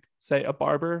someone's like, say, a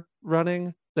barber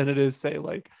running than it is, say,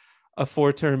 like a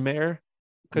 4-term mayor.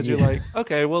 Because you're like,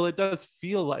 okay, well, it does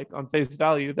feel like on face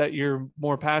value that you're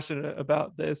more passionate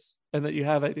about this and that you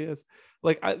have ideas.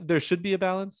 Like there should be a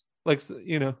balance. Like,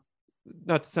 you know,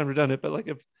 not to sound redundant, but like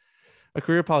if a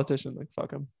career politician, like,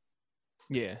 fuck him.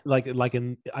 Yeah. Like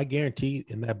I guarantee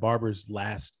in that barber's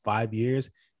last 5 years,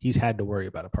 he's had to worry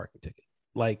about a parking ticket.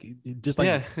 Like, just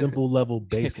like simple level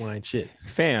baseline shit.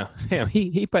 Fam,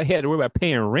 he probably had to worry about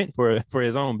paying rent for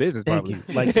his own business. Probably.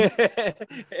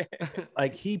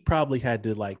 Like he probably had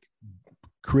to like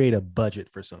create a budget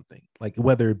for something, like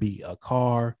whether it be a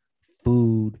car,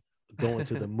 food, going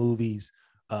to the movies,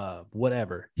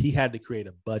 whatever. He had to create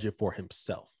a budget for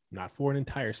himself, not for an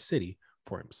entire city,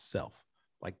 for himself.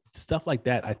 Like stuff like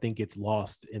that, I think it's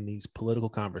lost in these political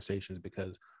conversations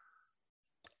because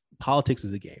politics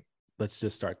is a game. Let's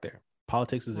just start there.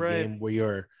 Politics is a game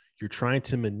where you're trying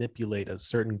to manipulate a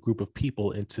certain group of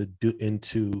people into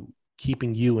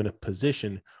keeping you in a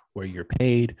position where you're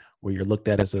paid, where you're looked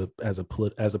at as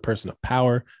a person of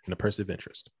power and a person of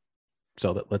interest.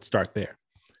 So let's start there.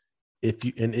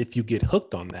 If you get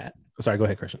hooked on that, sorry, go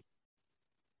ahead, Christian.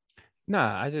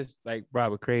 Nah, I just like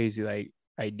brought a crazy like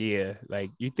idea. Like,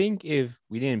 you think if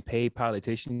we didn't pay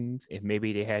politicians, if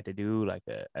maybe they had to do like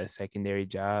a secondary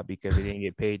job because they didn't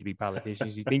get paid to be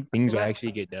politicians, you think things will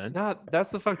actually get done? No,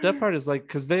 that's the fucked up part, is like,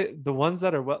 because the ones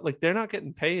that are like, they're not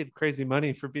getting paid crazy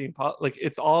money for being like,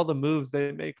 it's all the moves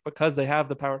they make because they have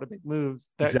the power to make moves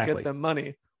that get them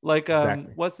money. Like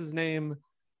what's his name,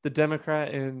 the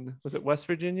Democrat in, was it West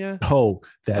Virginia? Oh,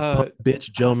 that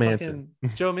bitch Joe Manchin.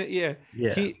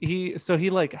 Yeah. He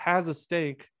like has a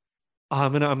stake.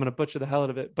 I'm gonna butcher the hell out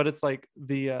of it, but it's like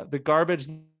the garbage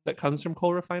that comes from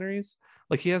coal refineries.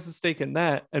 Like, he has a stake in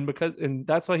that, and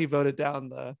that's why he voted down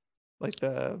the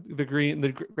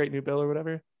Great New Bill or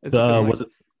whatever. It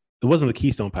wasn't the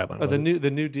Keystone Pipeline. The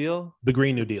New Deal. The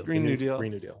Green New Deal. Green New Deal.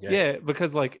 Yeah,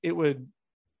 because like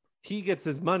he gets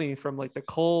his money from like the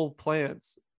coal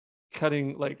plants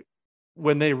cutting, like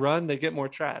when they run, they get more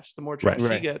trash. The more trash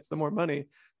he gets, the more money.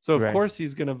 So of course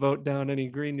he's gonna vote down any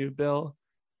Green New Bill.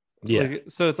 Yeah. Like,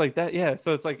 so it's like that. Yeah.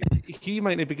 So it's like he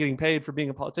might not be getting paid for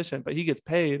being a politician, but he gets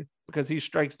paid because he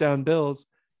strikes down bills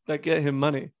that get him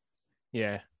money.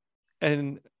 Yeah.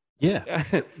 And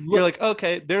you're like,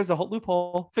 okay, there's a whole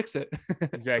loophole. Fix it.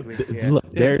 Exactly. Look,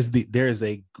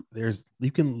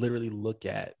 you can literally look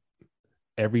at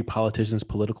every politician's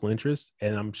political interest,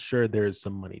 and I'm sure there's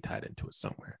some money tied into it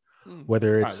somewhere. Hmm.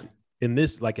 Whether it's Probably.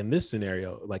 in this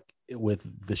scenario, like with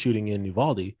the shooting in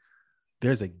Uvalde,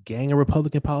 there's a gang of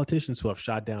Republican politicians who have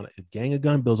shot down a gang of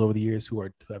gun bills over the years who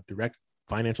have direct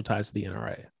financial ties to the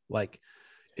NRA. Like,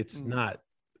 it's not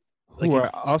like Who are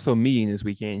also meeting this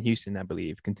weekend in Houston, I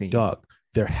believe. Continue. dog.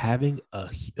 They're having a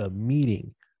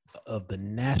meeting of the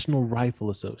National Rifle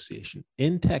Association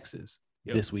in Texas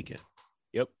this weekend.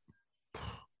 Yep.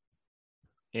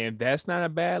 And if that's not a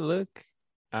bad look,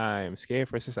 I'm scared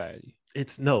for society.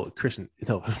 It's no, Christian.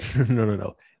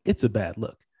 No. It's a bad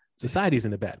look. Society's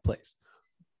in a bad place.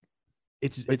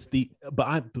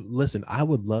 Listen, I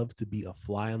would love to be a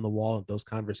fly on the wall of those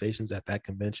conversations at that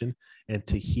convention and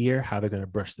to hear how they're going to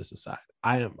brush this aside.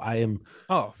 I am.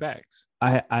 Oh, facts.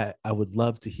 I would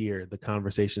love to hear the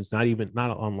conversations, not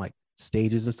on like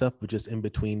stages and stuff, but just in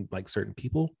between like certain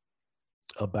people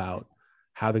about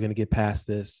how they're going to get past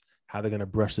this, how they're going to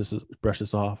brush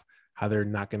this off, how they're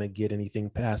not going to get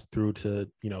anything passed through to,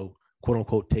 quote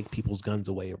unquote, take people's guns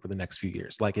away over the next few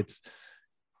years. Like it's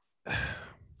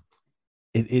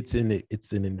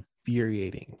an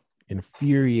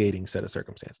infuriating set of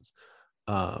circumstances.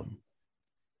 But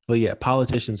yeah,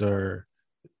 politicians are,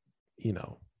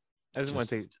 I just want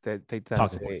to take time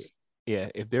to say, yeah,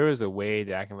 if there was a way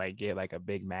that I can like get like a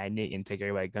big magnet and take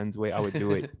everybody's guns away, I would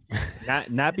do it.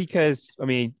 not because,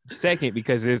 second,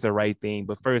 because it is the right thing,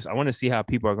 but first, I want to see how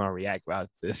people are going to react about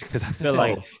this, because I feel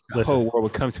like the whole world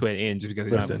would come to an end just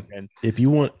because. If you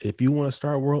want to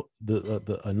start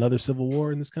another civil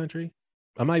war in this country,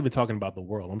 I'm not even talking about the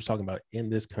world. I'm just talking about in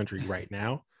this country right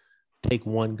now. Take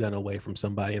one gun away from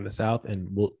somebody in the South, and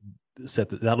we'll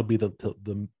that'll be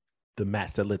the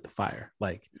match that lit the fire.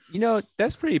 Like,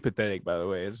 that's pretty pathetic, by the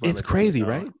way. It's crazy,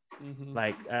 right? Mm-hmm.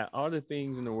 Like all the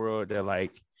things in the world that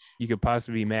like you could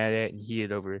possibly be mad at and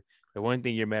heat over, the one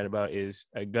thing you're mad about is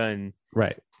a gun,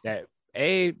 right? That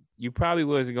you probably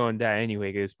wasn't going to die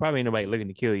anyway, because probably ain't nobody looking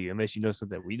to kill you unless you know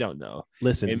something we don't know.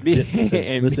 Listen, and B,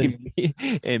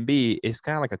 it's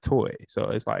kind of like a toy, so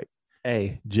it's like,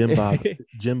 hey, Jim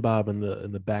Bob in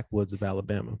the backwoods of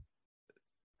Alabama.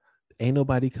 Ain't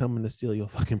nobody coming to steal your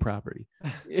fucking property.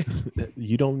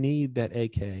 You don't need that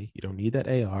AK. You don't need that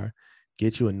AR.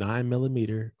 Get you a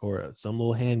 9mm or some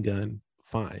little handgun.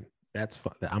 Fine. That's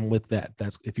fine. I'm with that.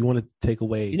 That's if you want to take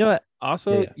away. You know what?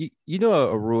 Also,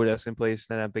 a rule that's in place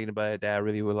that I'm thinking about that I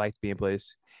really would like to be in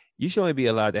place. You should only be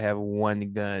allowed to have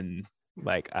one gun,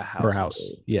 like a house per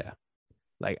house. Yeah.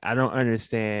 Like, I don't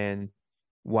understand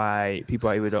why people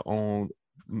are able to own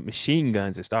machine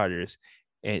guns as starters,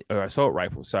 or assault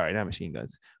rifles. Sorry, not machine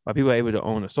guns. Why people are able to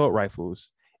own assault rifles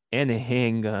and a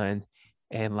handgun.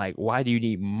 And like, why do you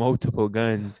need multiple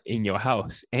guns in your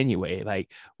house anyway?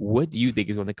 Like, what do you think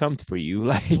is going to come for you?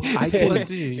 Like, what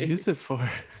do you use it for?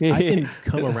 I can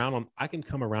come around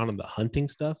on the hunting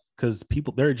stuff, because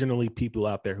there are generally people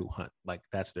out there who hunt. Like,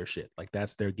 that's their shit. Like,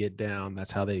 that's their get down.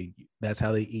 That's how they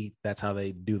eat. That's how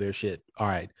they do their shit. All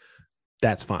right,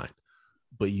 that's fine.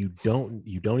 But you don't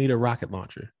need a rocket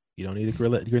launcher. You don't need a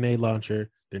grenade launcher.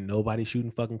 There's nobody shooting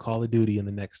fucking Call of Duty in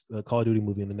the next Call of Duty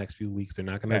movie in the next few weeks. They're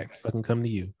not gonna fucking come to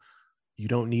you. You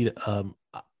don't need a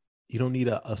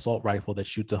assault rifle that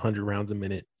shoots 100 rounds a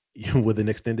minute with an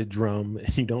extended drum.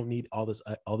 You don't need all this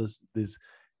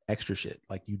extra shit.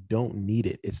 Like, you don't need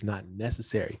it. It's not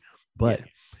necessary. But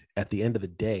at the end of the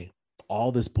day,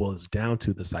 all this boils down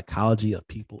to the psychology of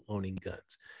people owning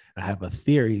guns. I have a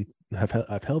theory.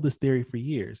 I've held this theory for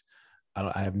years.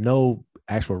 I have no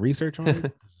actual research on it.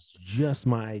 This is just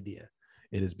my idea.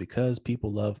 It is because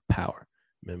people love power.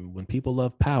 And when people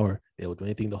love power, they will do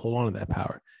anything to hold on to that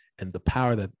power. And the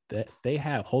power that they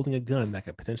have holding a gun that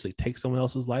could potentially take someone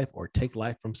else's life or take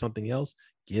life from something else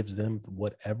gives them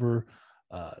whatever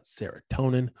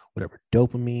serotonin, whatever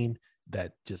dopamine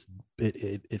that just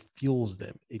it fuels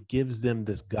them. It gives them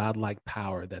this godlike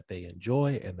power that they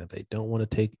enjoy and that they don't want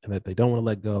to take and that they don't want to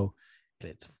let go. And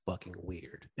it's fucking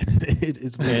weird.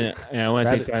 It's weird. And I want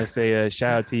to take time to say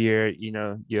shout out to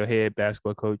your head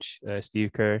basketball coach,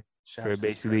 Steve Kerr, for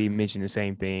basically mentioning the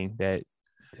same thing, that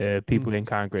people in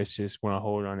Congress just want to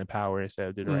hold on to power instead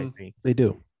of do the right thing. They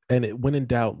do. And when in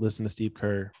doubt, listen to Steve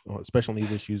Kerr, especially on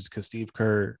these issues, because Steve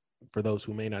Kerr, for those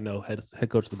who may not know, head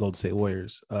coach of the Golden State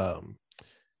Warriors.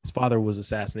 His father was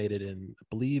assassinated in, I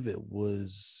believe it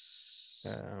was,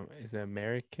 is it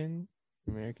American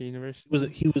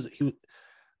University? He was.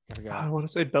 I want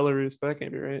to say Belarus, but that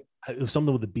can't be right. It was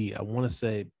something with a B. I want to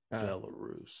say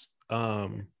Belarus.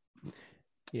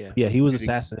 Yeah, he was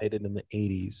assassinated in the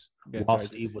 80s while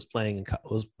Steve was playing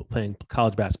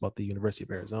college basketball at the University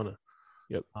of Arizona.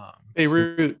 Yep.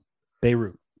 Beirut.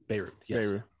 Yes.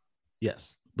 Beirut.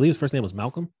 Yes. I believe his first name was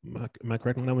Malcolm. Am I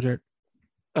correct on that one, Jared?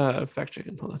 Fact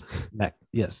checking. Hold on. Mac.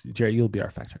 Yes, Jared, you'll be our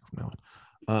fact checker from now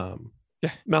on.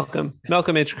 Yeah, Malcolm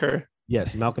H. Kerr,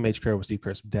 Yes, Malcolm H. Kerr was Steve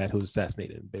Kerr's dad, who was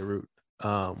assassinated in Beirut,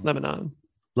 Lebanon.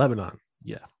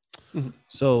 Yeah. Mhm.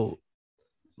 So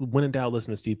when in doubt,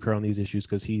 listen to Steve Kerr on these issues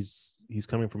because he's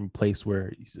coming from a place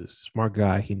where he's a smart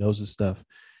guy. He knows his stuff.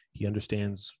 He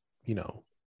understands,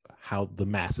 how the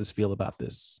masses feel about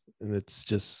this, and it's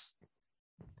just,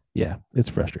 yeah, it's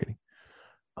frustrating.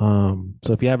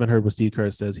 So if you haven't heard what Steve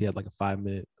Kerr says, he had like a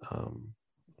 5-minute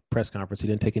press conference. He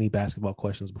didn't take any basketball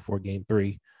questions before game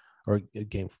 3 or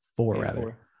game 4 Game rather.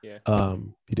 4. Yeah.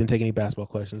 He didn't take any basketball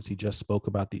questions. He just spoke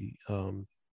about the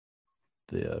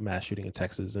mass shooting in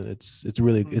Texas, and it's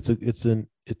really it's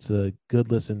a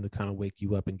good listen to kind of wake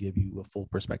you up and give you a full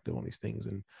perspective on these things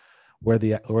and where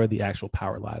the actual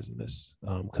power lies in this.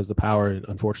 Because the power,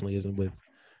 unfortunately, isn't with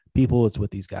people; it's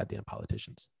with these goddamn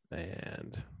politicians,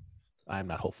 and I'm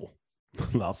not hopeful.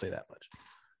 I'll say that much.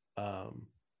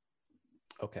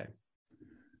 Okay.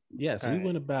 Yeah, so we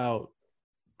went about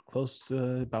close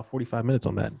to about 45 minutes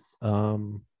on that.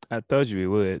 I told you we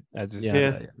would. I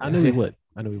knew we would.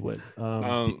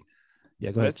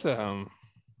 Yeah, go ahead.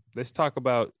 Let's talk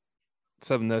about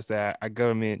something else that our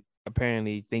government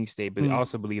apparently thinks they but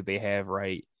also believe they have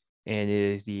right, and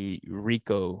it is the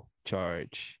RICO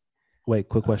charge. Wait,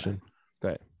 quick question. Go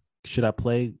ahead. Should I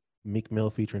play Meek Mill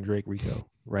featuring Drake RICO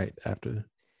right after?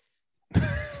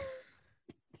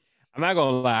 I'm not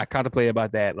gonna lie, I contemplated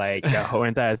about that like the whole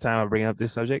entire time I bring up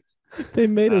this subject. They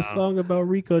made a song about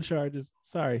RICO charges.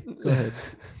 Sorry, go ahead.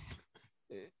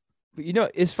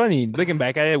 It's funny looking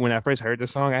back at it. When I first heard the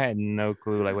song, I had no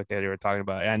clue like what they were talking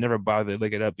about. And I never bothered to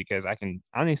look it up because I can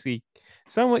honestly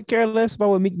somewhat care less about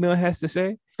what Meek Mill has to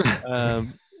say.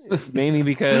 Mainly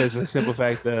because of the simple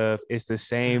fact of it's the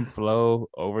same flow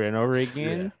over and over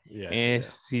again.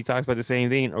 He talks about the same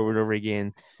thing over and over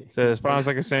again. So as far as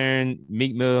I'm concerned,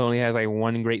 Meek Mill only has like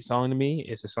one great song to me.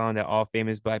 It's a song that all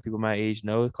famous Black people my age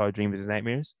know called Dreams and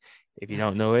Nightmares. If you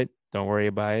don't know it, don't worry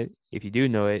about it. If you do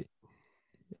know it,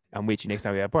 I'm with you next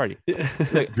time we have a party.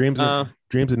 Look, Dreams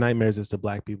and Nightmares is to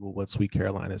Black people what Sweet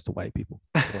Caroline is to white people.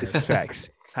 It's facts.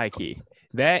 High key.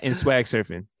 That and swag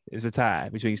surfing is a tie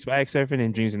between swag surfing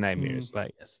and Dreams and Nightmares.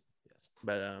 Like, yes.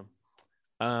 But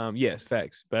yes,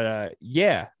 facts. But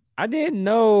yeah, I didn't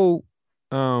know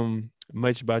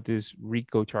much about this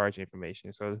RICO charge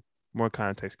information. So more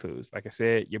context clues. Like I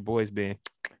said, your boy's been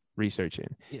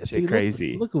researching. Yeah, see,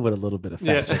 crazy. Look at what a little bit of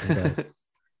fact checking does.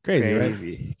 Crazy,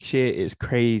 right? Shit is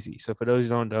crazy. So for those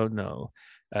who don't know,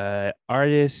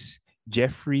 artist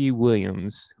Jeffrey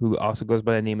Williams, who also goes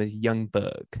by the name of Young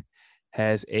Thug,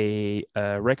 has a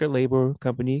record label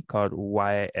company called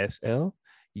YSL,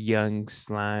 Young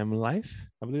Slime Life,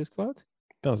 I believe it's called.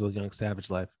 That was a Young Savage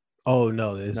Life. Oh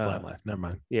no, it's Slime Life. Never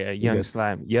mind. Yeah, Young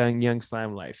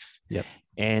Slime Life. Yep.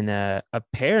 And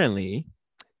apparently,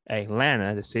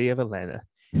 Atlanta, the city of Atlanta,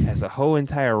 has a whole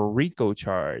entire RICO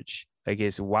charge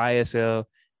against YSL,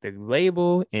 the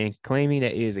label, and claiming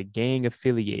that it is a gang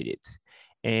affiliated.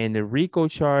 And the RICO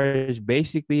charge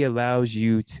basically allows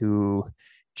you to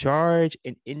charge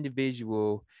an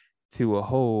individual to a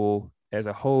whole as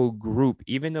a whole group,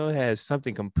 even though it has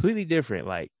something completely different.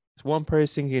 Like one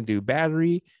person can do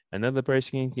battery, another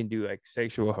person can do like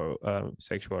sexual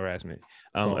harassment,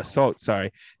 assault.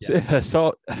 Sorry,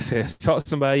 assault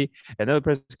somebody. Another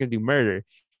person can do murder,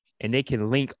 and they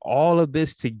can link all of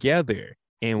this together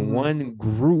in one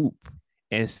group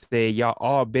and say y'all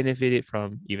all benefited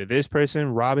from either this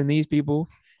person robbing these people,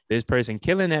 this person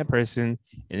killing that person,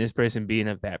 and this person beating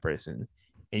up that person.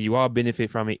 And you all benefit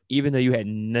from it, even though you had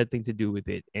nothing to do with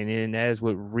it. And then that's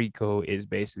what RICO is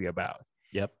basically about.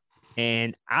 Yep.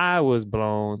 And I was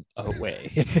blown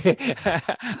away.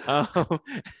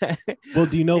 Well,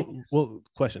 do you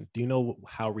know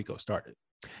how RICO started?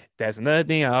 That's another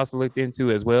thing I also looked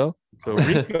into as well. So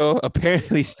RICO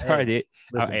apparently started.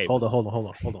 Listen, hold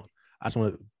on. I just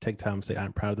want to take time to say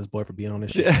I'm proud of this boy for being on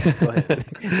this shit. Go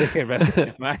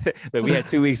ahead. But we had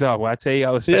 2 weeks off. Well, I tell you,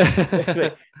 I was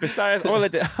besides, I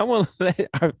want to let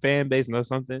our fan base know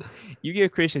something. You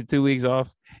give Christian 2 weeks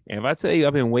off, and if I tell you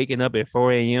I've been waking up at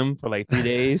 4 a.m. for like 3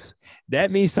 days,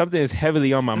 that means something is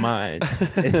heavily on my mind.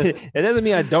 It doesn't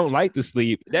mean I don't like to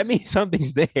sleep. That means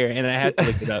something's there, and I have to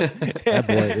look it up. That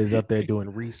boy is up there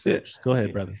doing research. Go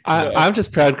ahead, brother. I'm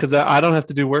just proud because I don't have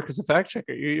to do work as a fact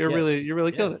checker. You're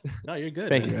really killing it. No, you're good.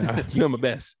 Thank you. You're my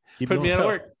best. Put me out of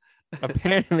work.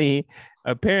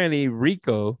 Apparently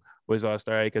RICO was all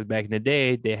started because back in the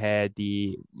day they had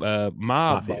the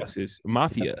mafia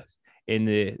in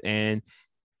the, and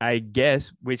I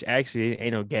guess, which actually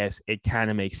ain't no guess, it kind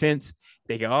of makes sense.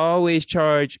 They can always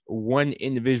charge one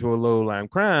individual low line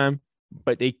crime,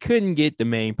 but they couldn't get the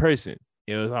main person.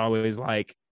 It was always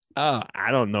like, oh,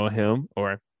 I don't know him,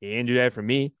 or he didn't do that for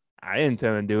me. I didn't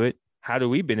tell him to do it. How do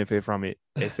we benefit from it,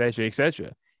 et cetera, et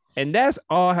cetera. And that's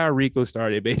all how Rico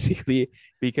started, basically,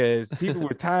 because people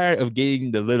were tired of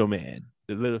getting the little man,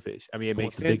 the little fish. I mean, it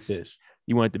makes sense. Big fish.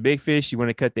 You want the big fish. You want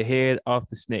to cut the head off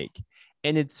the snake.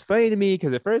 And it's funny to me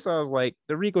because at first I was like,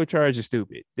 the Rico charge is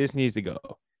stupid. This needs to go.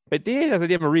 But then as I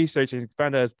did my research and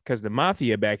found out because of the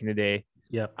mafia back in the day,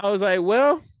 Yep. I was like,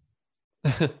 well,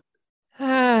 hey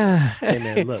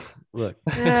man, look,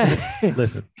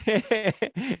 listen.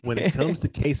 When it comes to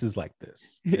cases like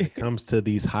this, when it comes to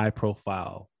these high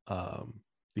profile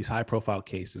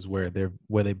cases where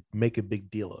they make a big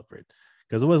deal of it,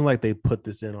 because it wasn't like they put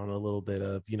this in on a little bit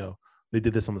of, they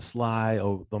did this on the sly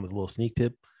or on a little sneak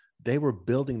tip. They were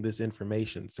building this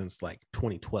information since like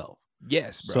 2012.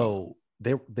 Yes, bro. So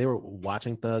they were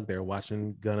watching Thug, they were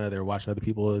watching Gunna, they were watching other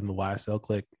people in the YSL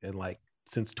clique, and like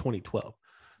since 2012.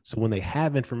 So when they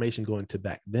have information going to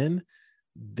back then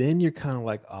you're kind of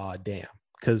like, oh damn,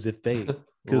 because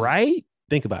right,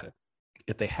 think about it.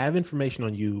 If they have information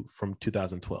on you from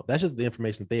 2012, that's just the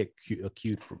information that they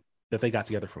accrued from, that they got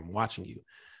together from watching you.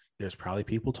 There's probably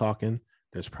people talking.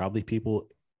 There's probably people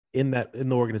in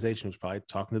the organization who's probably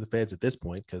talking to the feds at this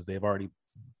point, because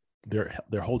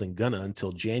they're holding Gunna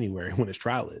until January when his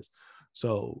trial is.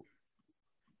 So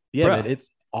yeah, man, it's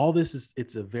all this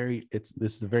is a very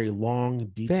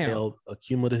long, detailed,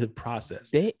 accumulative process.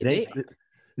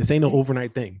 This ain't no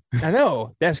overnight thing. I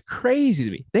know, that's crazy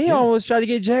to me. They almost tried to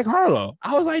get Jack Harlow.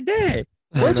 I was like, Dad,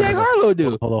 what Jack Harlow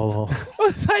do? Hold on. I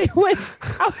was like, wait.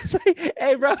 I was like,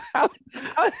 hey, bro. I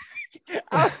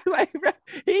was like, bro,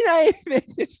 he not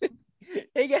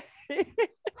even.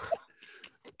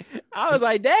 I was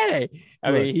like, Dad.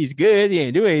 I mean, he's good. He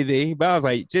didn't do anything. But I was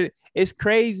like, it's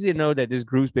crazy to know that this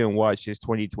group's been watched since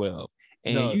 2012.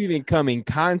 And you even come in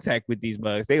contact with these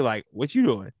bugs. They like, what you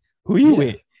doing? Who you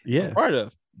with? Yeah. Part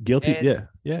of. Guilty. And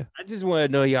yeah. I just want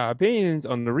to know y'all opinions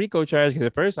on the Rico charge, because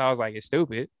at first I was like, it's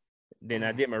stupid. Then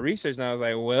I did my research and I was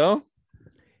like, well,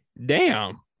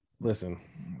 damn. Listen,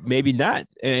 maybe not.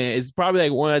 And it's probably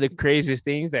like one of the craziest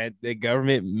things that the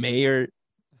government may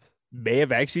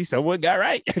have actually somewhat got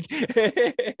right.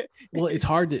 Well, it's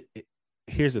hard to.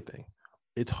 Here's the thing.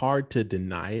 It's hard to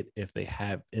deny it if they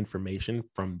have information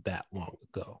from that long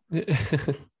ago,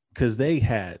 because they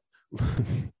had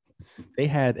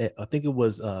I think it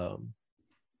was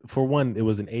for one, it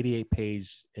was an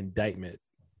 88-page indictment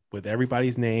with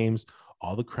everybody's names,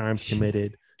 all the crimes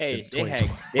committed. Hey,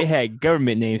 they had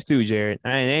government names too, Jared.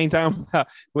 I ain't talking about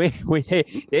they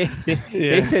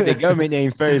said the government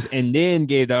name first and then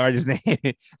gave the artist name.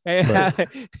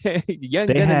 Young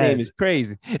Gunna name is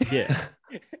crazy. Yeah,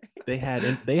 they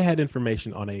had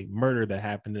information on a murder that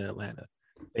happened in Atlanta.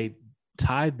 They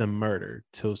tied the murder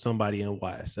to somebody in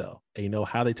YSL. And you know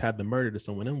how they tied the murder to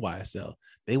someone in YSL?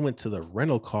 They went to the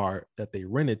rental car that they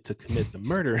rented to commit the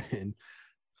murder in.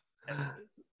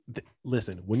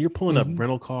 Listen, when you're pulling up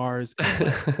rental cars,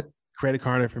 and credit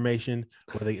card information,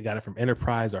 whether they got it from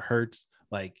Enterprise or Hertz,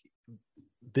 like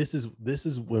this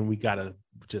is when we gotta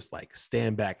just like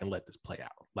stand back and let this play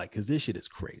out, like, because this shit is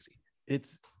crazy.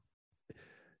 It's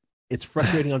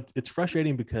frustrating. It's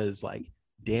frustrating because like,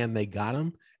 damn, they got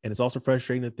him, and it's also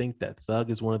frustrating to think that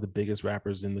Thug is one of the biggest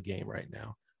rappers in the game right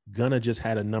now. Gunna just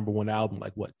had a #1 album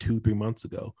like what 2-3 months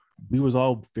ago. We was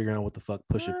all figuring out what the fuck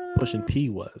Pushin P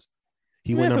was.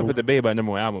 He went up for debate about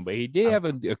 #1 album, but he did have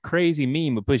a crazy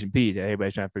meme of Pushin P that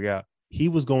everybody's trying to figure out. I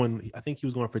think he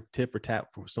was going for tit for tat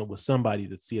with somebody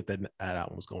to see if that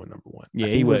album was going #1. Yeah,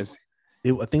 he was. I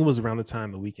think it was around the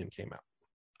time The Weeknd came out.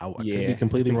 I could be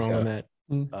completely wrong on that.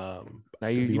 Now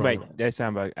you might. That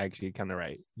sounds actually kind of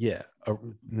right. Yeah,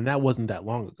 and that wasn't that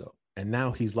long ago. And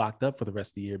now he's locked up for the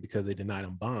rest of the year because they denied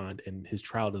him bond, and his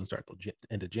trial doesn't start till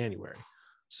end of January.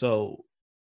 So,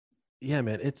 yeah,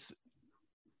 man,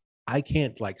 I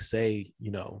can't like say,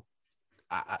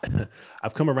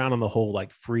 I've come around on the whole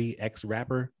like free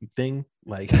ex-rapper thing,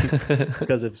 like,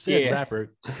 because if said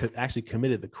rapper actually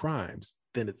committed the crimes,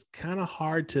 then it's kind of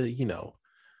hard to,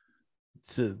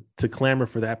 to clamor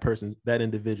for that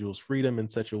individual's freedom in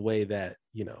such a way that,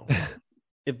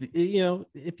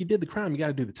 if you did the crime, you got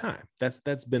to do the time.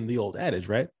 That's been the old adage,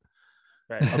 right?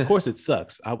 Right. Of course it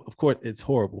sucks. Of course it's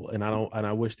horrible. And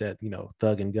I wish that,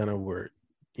 Thug and Gunna were,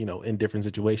 in different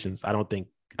situations. I don't think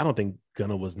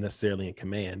Gunna was necessarily in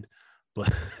command,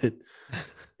 but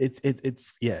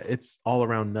it's all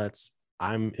around nuts.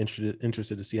 I'm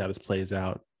interested to see how this plays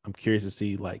out. I'm curious to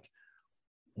see like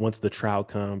once the trial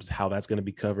comes, how that's going to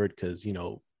be covered, because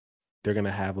they're going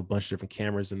to have a bunch of different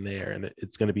cameras in there, and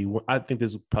it's going to be, I think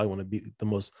this is probably one of the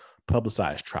most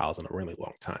publicized trials in a really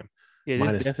long time. Yeah, this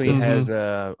Minus definitely the- has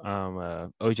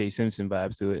OJ Simpson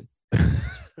vibes to it.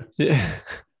 Yeah.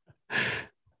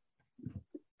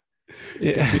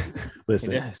 Yeah.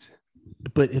 Listen, Yes.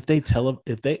 but if they're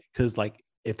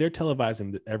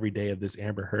televising every day of this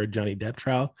Amber Heard Johnny Depp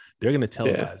trial, they're going to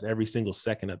televise every single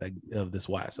second of this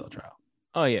YSL trial.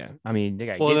 Oh yeah. I mean, they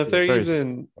got. Well, and if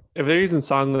they're using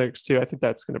song lyrics too, I think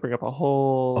that's going to bring up a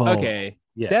whole. Oh, okay,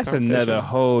 yeah, that's another conversation.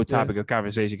 whole topic of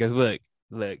conversation. Because look,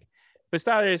 for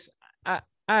starters, I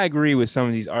agree with some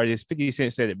of these artists. 50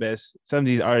 Cent said it best. Some of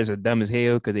these artists are dumb as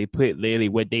hell because they put literally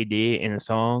what they did in a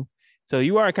song. So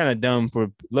you are kind of dumb for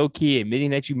low key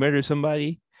admitting that you murdered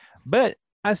somebody. But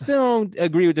I still don't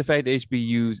agree with the fact that it should be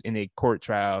used in a court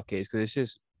trial case,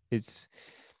 because it's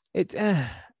an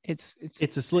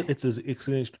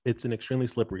extremely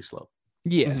slippery slope.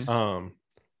 yes.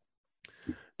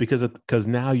 Because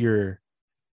now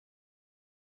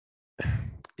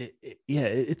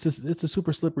it's a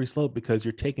super slippery slope, because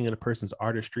you're taking in a person's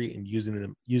artistry and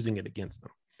using it against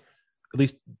them. At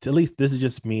least this is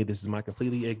just me. This is my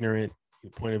completely ignorant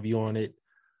point of view on it.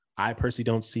 I personally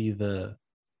don't see the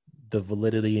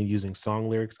validity in using song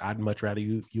lyrics. I'd much rather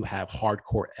you have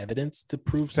hardcore evidence to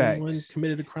prove someone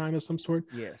committed a crime of some sort.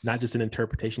 Yes. Not just an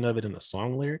interpretation of it in a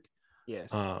song lyric.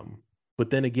 Yes. But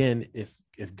then again, if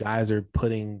guys are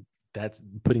putting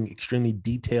extremely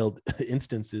detailed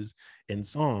instances in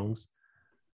songs,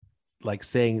 like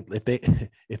saying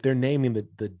if they're naming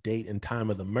the date and time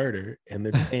of the murder, and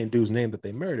they're just saying dude's name that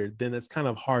they murdered, then it's kind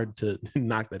of hard to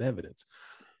knock that evidence.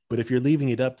 But if you're leaving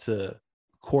it up to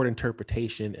court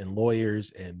interpretation and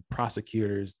lawyers and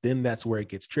prosecutors, then that's where it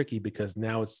gets tricky, because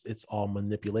now it's all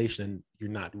manipulation. You're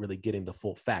not really getting the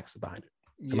full facts behind it.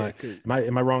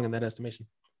 Am I wrong in that estimation?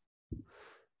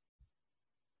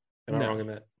 Am I wrong in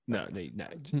that? No,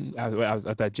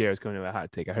 I thought Jared was coming in with a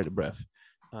hot take. I heard the breath.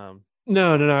 No.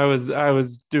 I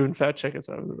was doing fact checking,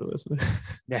 so I wasn't really listening.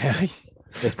 Yeah,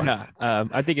 it's fine.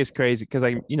 I think it's crazy because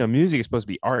music is supposed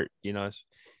to be art.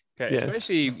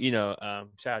 Especially shout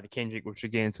out to Kendrick, which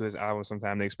we'll get into his album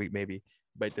sometime next week maybe.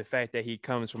 But the fact that he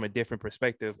comes from a different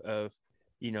perspective of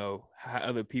how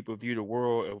other people view the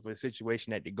world, of a situation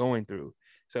that they're going through.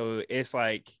 So it's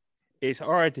like it's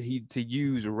hard to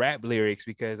use rap lyrics,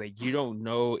 because you don't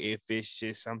know if it's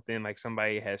just something like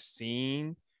somebody has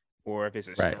seen, or if it's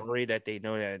a story that they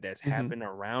know that's happened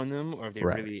around them, or if they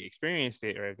really experienced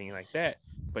it or everything like that.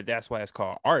 But that's why it's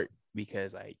called art,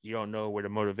 because you don't know where the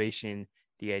motivation,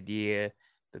 the idea,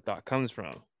 the thought comes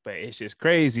from. But it's just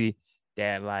crazy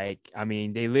that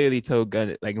they literally told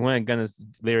Gunna, one of Gunna's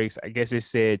lyrics, I guess it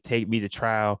said, "Take me to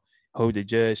trial, hold the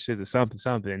judge to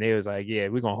something," and they was like, "Yeah,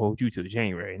 we're gonna hold you till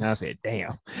January." And I said,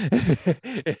 "Damn."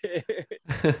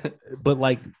 But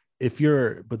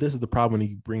this is the problem when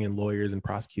you bring in lawyers and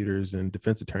prosecutors and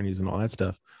defense attorneys and all that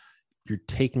stuff. You're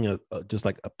taking just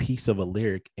like a piece of a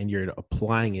lyric, and you're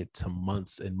applying it to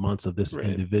months and months of this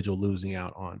individual losing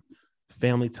out on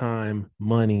family time,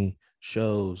 money,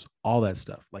 shows, all that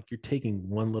stuff. Like, you're taking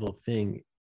one little thing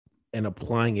and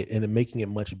applying it and making it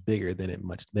much bigger than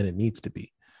it needs to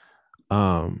be.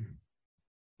 Yeah,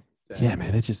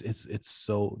 man, this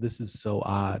is so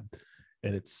odd,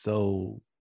 and it's so,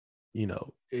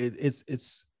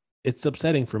 it's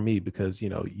upsetting for me, because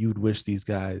you'd wish these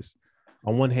guys,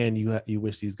 on one hand, you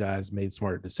wish these guys made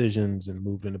smarter decisions and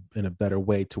moved in a better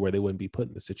way to where they wouldn't be put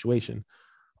in the situation.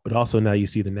 But also now you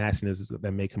see the nastiness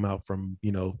that may come out from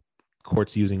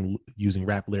courts using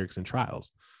rap lyrics in trials.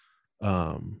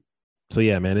 So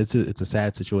yeah, man, it's a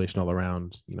sad situation all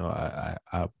around. I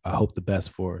hope the best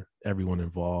for everyone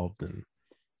involved, and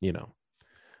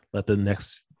let the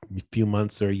next few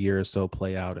months or a year or so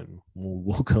play out, and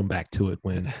we'll come back to it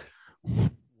when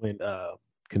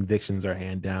convictions are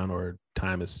handed down or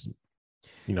time is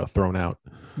thrown out.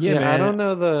 Yeah, man. I don't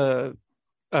know the.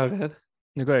 Oh, go ahead.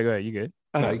 No, go ahead. You good?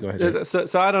 No, you go ahead.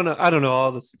 So I don't know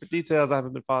all the super details. I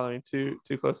haven't been following too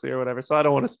closely or whatever. So I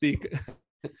don't want to speak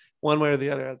one way or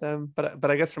the other at them.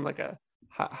 But I guess from a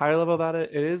higher level about it,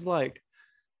 it is like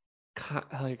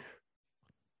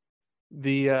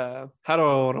the how do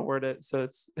I want to word it so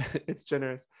it's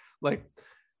generous. Like,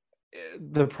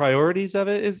 the priorities of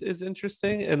it is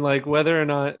interesting, and whether or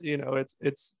not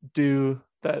it's due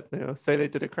that say they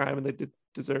did a crime and they did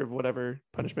deserve whatever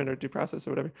punishment or due process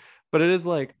or whatever. But it is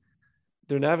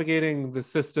they're navigating the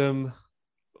system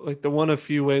the one of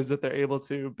few ways that they're able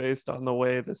to, based on the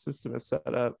way the system is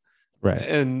set up. Right.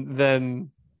 And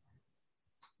then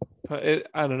I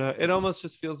don't know, it almost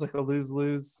just feels like a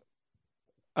lose-lose.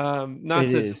 Not it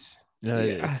to is. No,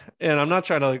 it Yeah, is. and I'm not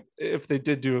trying to like if they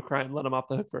did do a crime, let them off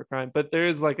the hook for a crime. But there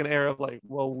is like an era of like,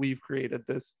 well, we've created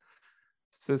this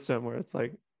system where it's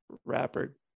like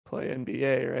rapper play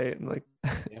NBA, right? And like,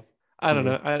 Yeah. I don't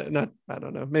know. I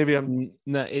don't know. Maybe I'm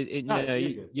No, No, no,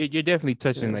 you're good. you're definitely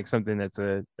touching Yeah. like something that's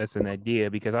an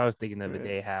idea, because I was thinking the other Right.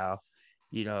 day how,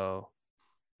 you know,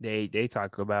 they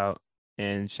talk about,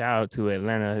 and shout out to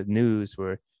Atlanta News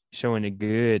for showing the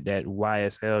good that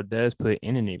YSL does put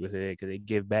in the neighborhood, because they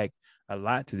give back a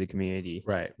lot to the community,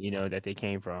 Right. you know, that they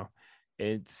came from.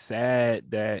 It's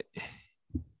sad that,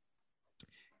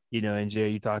 you know, and Jerry,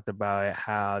 you talked about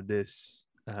how this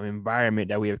environment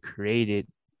that we have created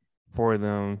for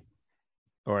them,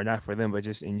 or not for them, but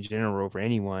just in general for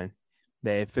anyone,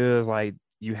 that it feels like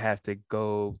you have to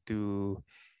go through,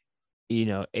 you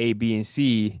know, A, B, and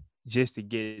C just to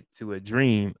get to a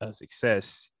dream of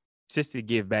success, just to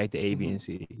give back to A, B, and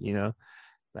C, you know?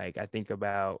 Like I think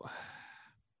about,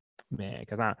 man,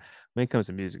 because when it comes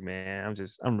to music, man,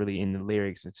 I'm really into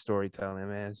lyrics and storytelling,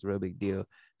 man. It's a real big deal.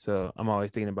 So I'm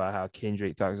always thinking about how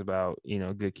Kendrick talks about, you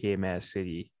know, Good Kid, Mad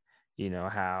City, you know,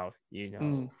 how,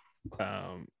 you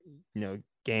know,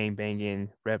 gang banging,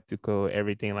 Reptico,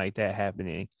 everything like that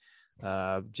happening.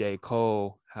 J.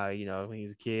 Cole, how, you know, when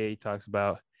he's a kid, he talks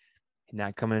about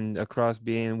not coming across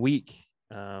being weak.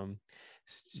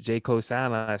 J. Cole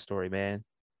Sideline story, man.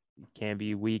 Can't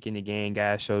be weak in the game.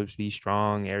 Guys show to be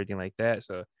strong, everything like that.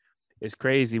 So it's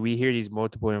crazy. We hear these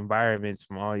multiple environments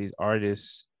from all these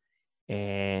artists,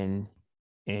 and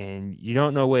you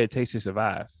don't know what it takes to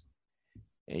survive,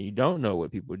 and you don't know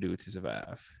what people do to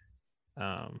survive.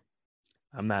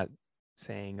 I'm not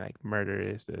saying like murder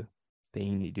is the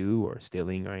thing to do, or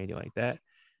stealing or anything like that,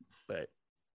 but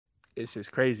it's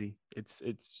just crazy. It's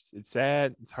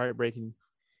sad. It's heartbreaking,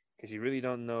 because you really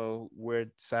don't know where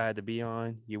side to be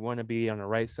on. You want to be on the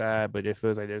right side, but it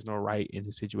feels like there's no right in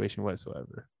the situation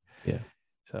whatsoever. Yeah.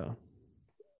 So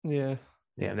yeah.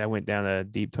 damn, that went down a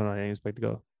deep tunnel I didn't expect to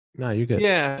go. No, you're good.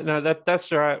 Yeah, no,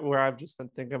 that's where I've just been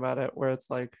thinking about it, where it's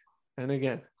like, and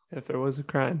again, if there was a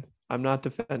crime, I'm not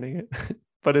defending it,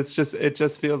 but it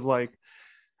just feels like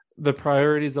the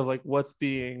priorities of like what's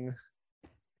being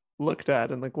looked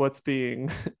at and like what's being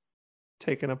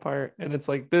taken apart, and it's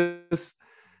like this.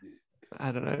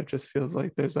 I don't know. It just feels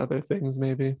like there's other things,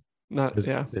 maybe not.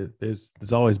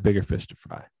 There's always bigger fish to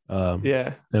fry.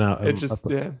 Yeah, and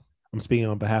I'm speaking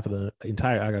on behalf of the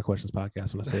entire I Got Questions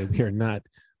podcast when I say we are not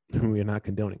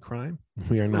condoning crime.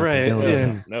 We are not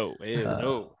condoning. No.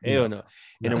 Hell no.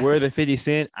 In the word of 50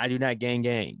 Cent, I do not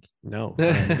gang. No,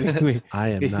 I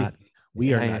am not.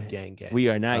 We are not gang. We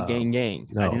are not gang.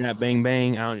 No. I do not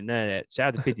bang. I don't do none of that.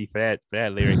 Shout out to 50 for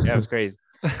that lyric. That was crazy.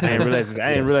 I didn't realize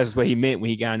that's what he meant when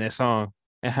he got on that song.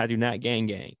 I do not gang.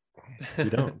 You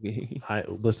don't.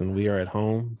 Listen. We are at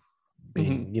home,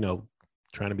 being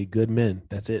trying to be good men.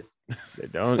 That's it.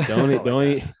 The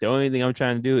only thing I'm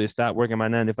trying to do is stop working my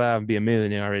 9 to 5 and be a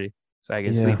millionaire already, so I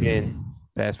can sleep in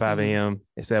past 5 a.m.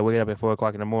 instead of waking up at 4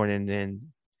 o'clock in the morning and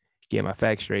get my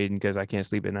facts straight because I can't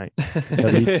sleep at night.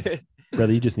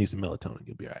 Brother, you just need some melatonin.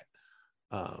 You'll be all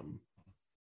right.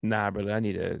 Nah, brother, I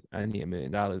need $1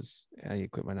 million. I need to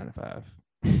quit my 9 to 5.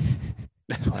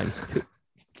 That's why I need to.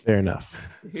 Fair enough.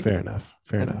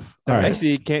 All right.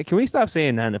 Actually, can we stop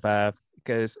saying 9 to 5?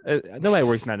 Because nobody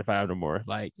works 9 to 5 no more.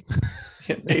 Like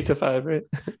 8 to 5, right?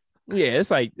 Yeah,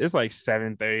 it's like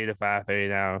 7:30 to 5:30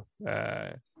 now.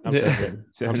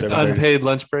 I'm unpaid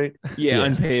lunch break. Yeah,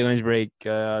 unpaid lunch break.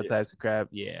 Types of crap.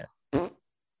 Yeah.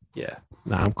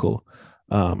 Nah, I'm cool.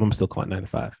 I'm still calling 9 to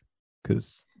 5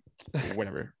 because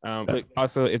whatever. But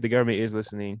also, if the government is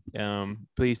listening,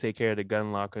 please take care of the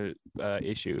gun law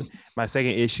issue. My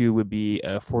second issue would be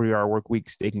 40-hour work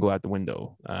weeks. They can go out the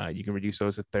window. You can reduce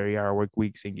those to 30-hour work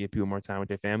weeks and give people more time with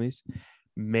their families.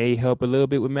 May help a little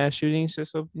bit with mass shootings,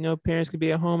 just so parents can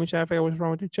be at home and try to figure out what's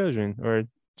wrong with their children, or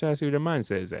try to see what their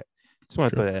mindset is at. Just want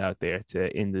to throw that out there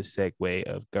to end the segue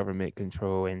of government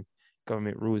control and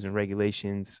government rules and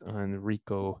regulations on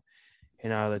RICO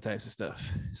and all that types of stuff.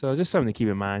 So just something to keep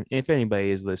in mind. If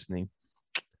anybody is listening,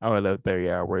 I would love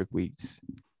 30-hour work weeks.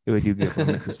 It would do good for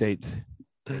mental states.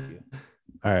 Thank you.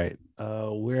 All right.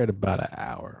 We're at about an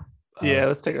hour. Yeah,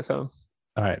 let's take us home.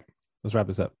 All right. Let's wrap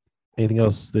this up. Anything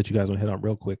else that you guys want to hit on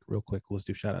real quick? Let's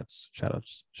do shout outs. Shout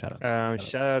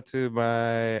out to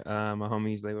my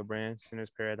homies Label Brand, Sinner's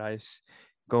Paradise,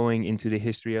 going into the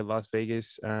history of Las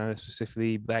Vegas,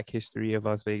 specifically Black history of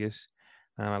Las Vegas.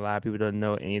 A lot of people don't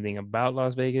know anything about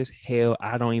Las Vegas. Hell,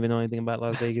 I don't even know anything about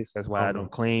Las Vegas. That's why I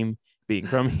don't claim being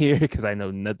from here because I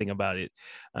know nothing about it.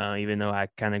 Even though I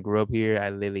kind of grew up here, I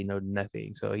literally know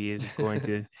nothing. So he is going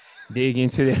to dig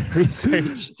into the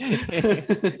research.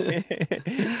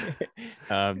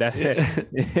 That's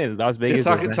Las Vegas.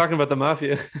 Talking about the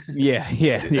mafia.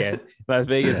 Yeah. Las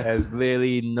Vegas has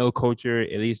literally no culture,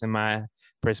 at least in my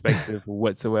perspective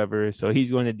whatsoever. So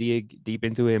he's going to dig deep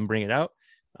into it and bring it out.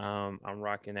 I'm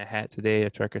rocking a hat today, a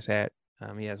trucker's hat.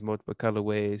 He has multiple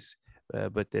colorways,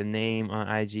 but the name on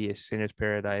IG is Sinner's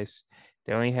Paradise.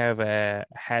 They only have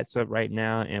hats up right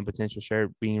now and potential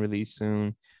shirt being released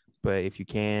soon. But if you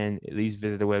can, at least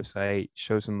visit the website,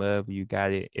 show some love. You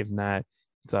got it. If not,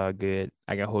 it's all good.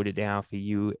 I can hold it down for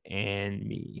you and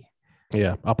me.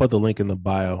 Yeah, I'll put the link in the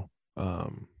bio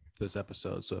this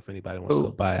episode. So if anybody wants to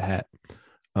buy a hat,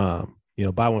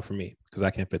 buy one for me because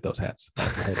I can't fit those hats.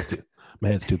 My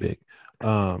head's too big.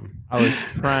 I was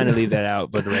trying to leave that out,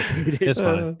 but the record, it's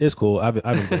fine. It's cool. I've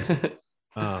embraced it.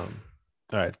 All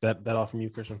right, that all from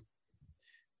you, Christian.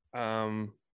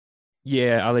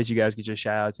 Yeah, I'll let you guys get your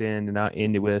shout outs in, and I'll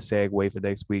end it with a segue for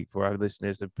next week for our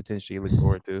listeners to potentially look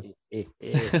forward to.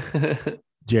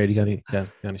 Jared, you got any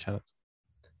shout outs?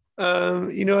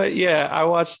 You know what? Yeah, I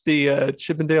watched the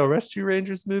Chippendale Rescue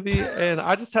Rangers movie, and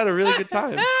I just had a really good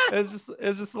time. It was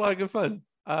just a lot of good fun.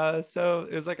 So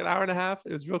it was like an hour and a half.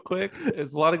 It was real quick. It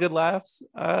was a lot of good laughs.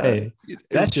 Hey,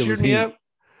 that shit was heat.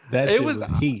 That was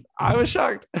heat. I was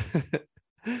shocked.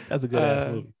 That's a good ass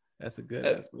movie. That's a good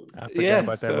ass movie. I forgot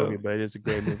about that movie, but it's a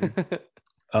great movie.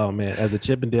 Oh man, as a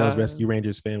Chippendales Rescue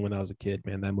Rangers fan when I was a kid,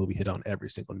 man, that movie hit on every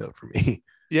single note for me.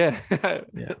 Yeah.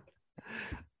 Yeah.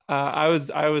 I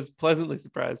was pleasantly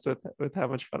surprised with how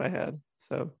much fun I had.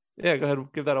 So yeah, go ahead,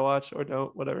 give that a watch or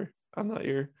don't, whatever. I'm not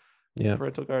your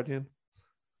parental guardian.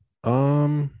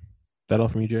 That all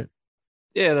from you, Jared?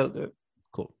 Yeah, that'll do it.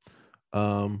 Cool. Do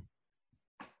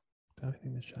I have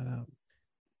anything to shout out?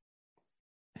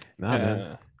 Nah,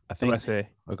 man. I think I say.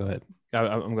 Oh, go ahead.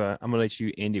 I'm gonna let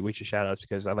you end it with your shout outs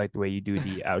because I like the way you do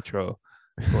the outro.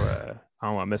 For I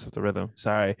don't want to mess up the rhythm.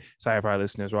 Sorry for our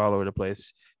listeners. We're all over the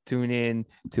place. Tune in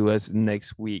to us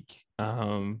next week.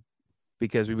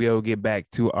 Because we will get back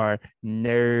to our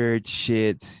nerd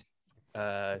shit.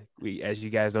 As you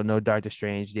guys don't know, Doctor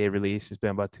Strange did release. It's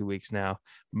been about 2 weeks now.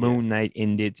 Moon Knight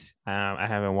ended. I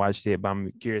haven't watched it, but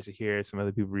I'm curious to hear some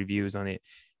other people's reviews on it.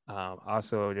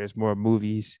 Also, there's more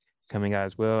movies coming out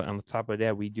as well. And on top of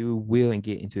that, we will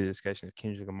get into the discussion of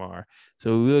Kendrick Lamar.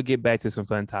 So we will get back to some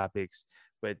fun topics.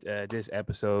 But this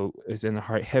episode is in the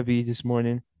heart heavy this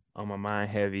morning, on my mind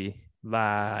heavy.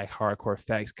 Hardcore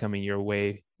facts coming your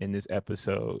way in this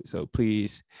episode. So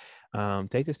please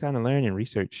take this time to learn and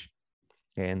research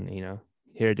and,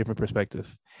 hear a different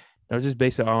perspective. Don't just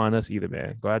base it all on us either,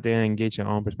 man. Go out there and get your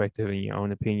own perspective and your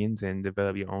own opinions and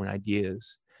develop your own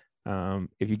ideas.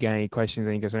 If you got any questions,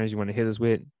 any concerns you want to hit us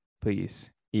with,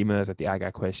 please email us at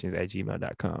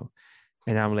theiGotQuestions@gmail.com.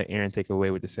 And I'm gonna let Aaron take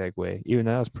away with the segue. Even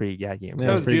though that was pretty goddamn.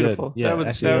 That was beautiful. Good. Yeah, that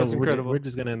was incredible. We're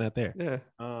just gonna end that there. Yeah.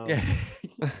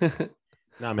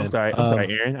 Nah, man. I'm sorry,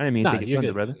 Aaron. I didn't mean to take it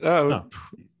thunder, brother. Oh, no,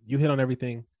 you hit on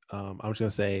everything. I'm just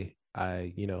gonna say,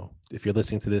 if you're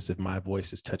listening to this, if my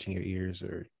voice is touching your ears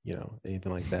or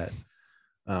anything like that,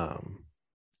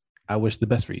 I wish the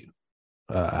best for you.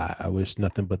 I wish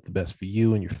nothing but the best for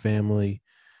you and your family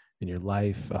and your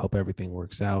life. I hope everything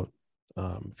works out.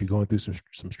 If you're going through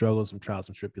some struggles, some trials,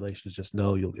 some tribulations, just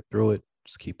know you'll get through it.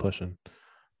 Just keep pushing.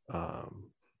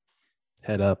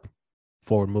 Head up,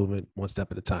 forward movement, one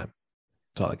step at a time.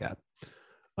 That's all I got.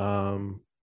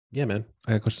 Yeah, man.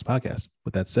 I Got Questions podcast.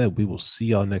 With that said, we will see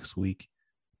y'all next week.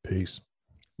 Peace.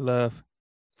 Love.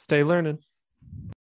 Stay learning.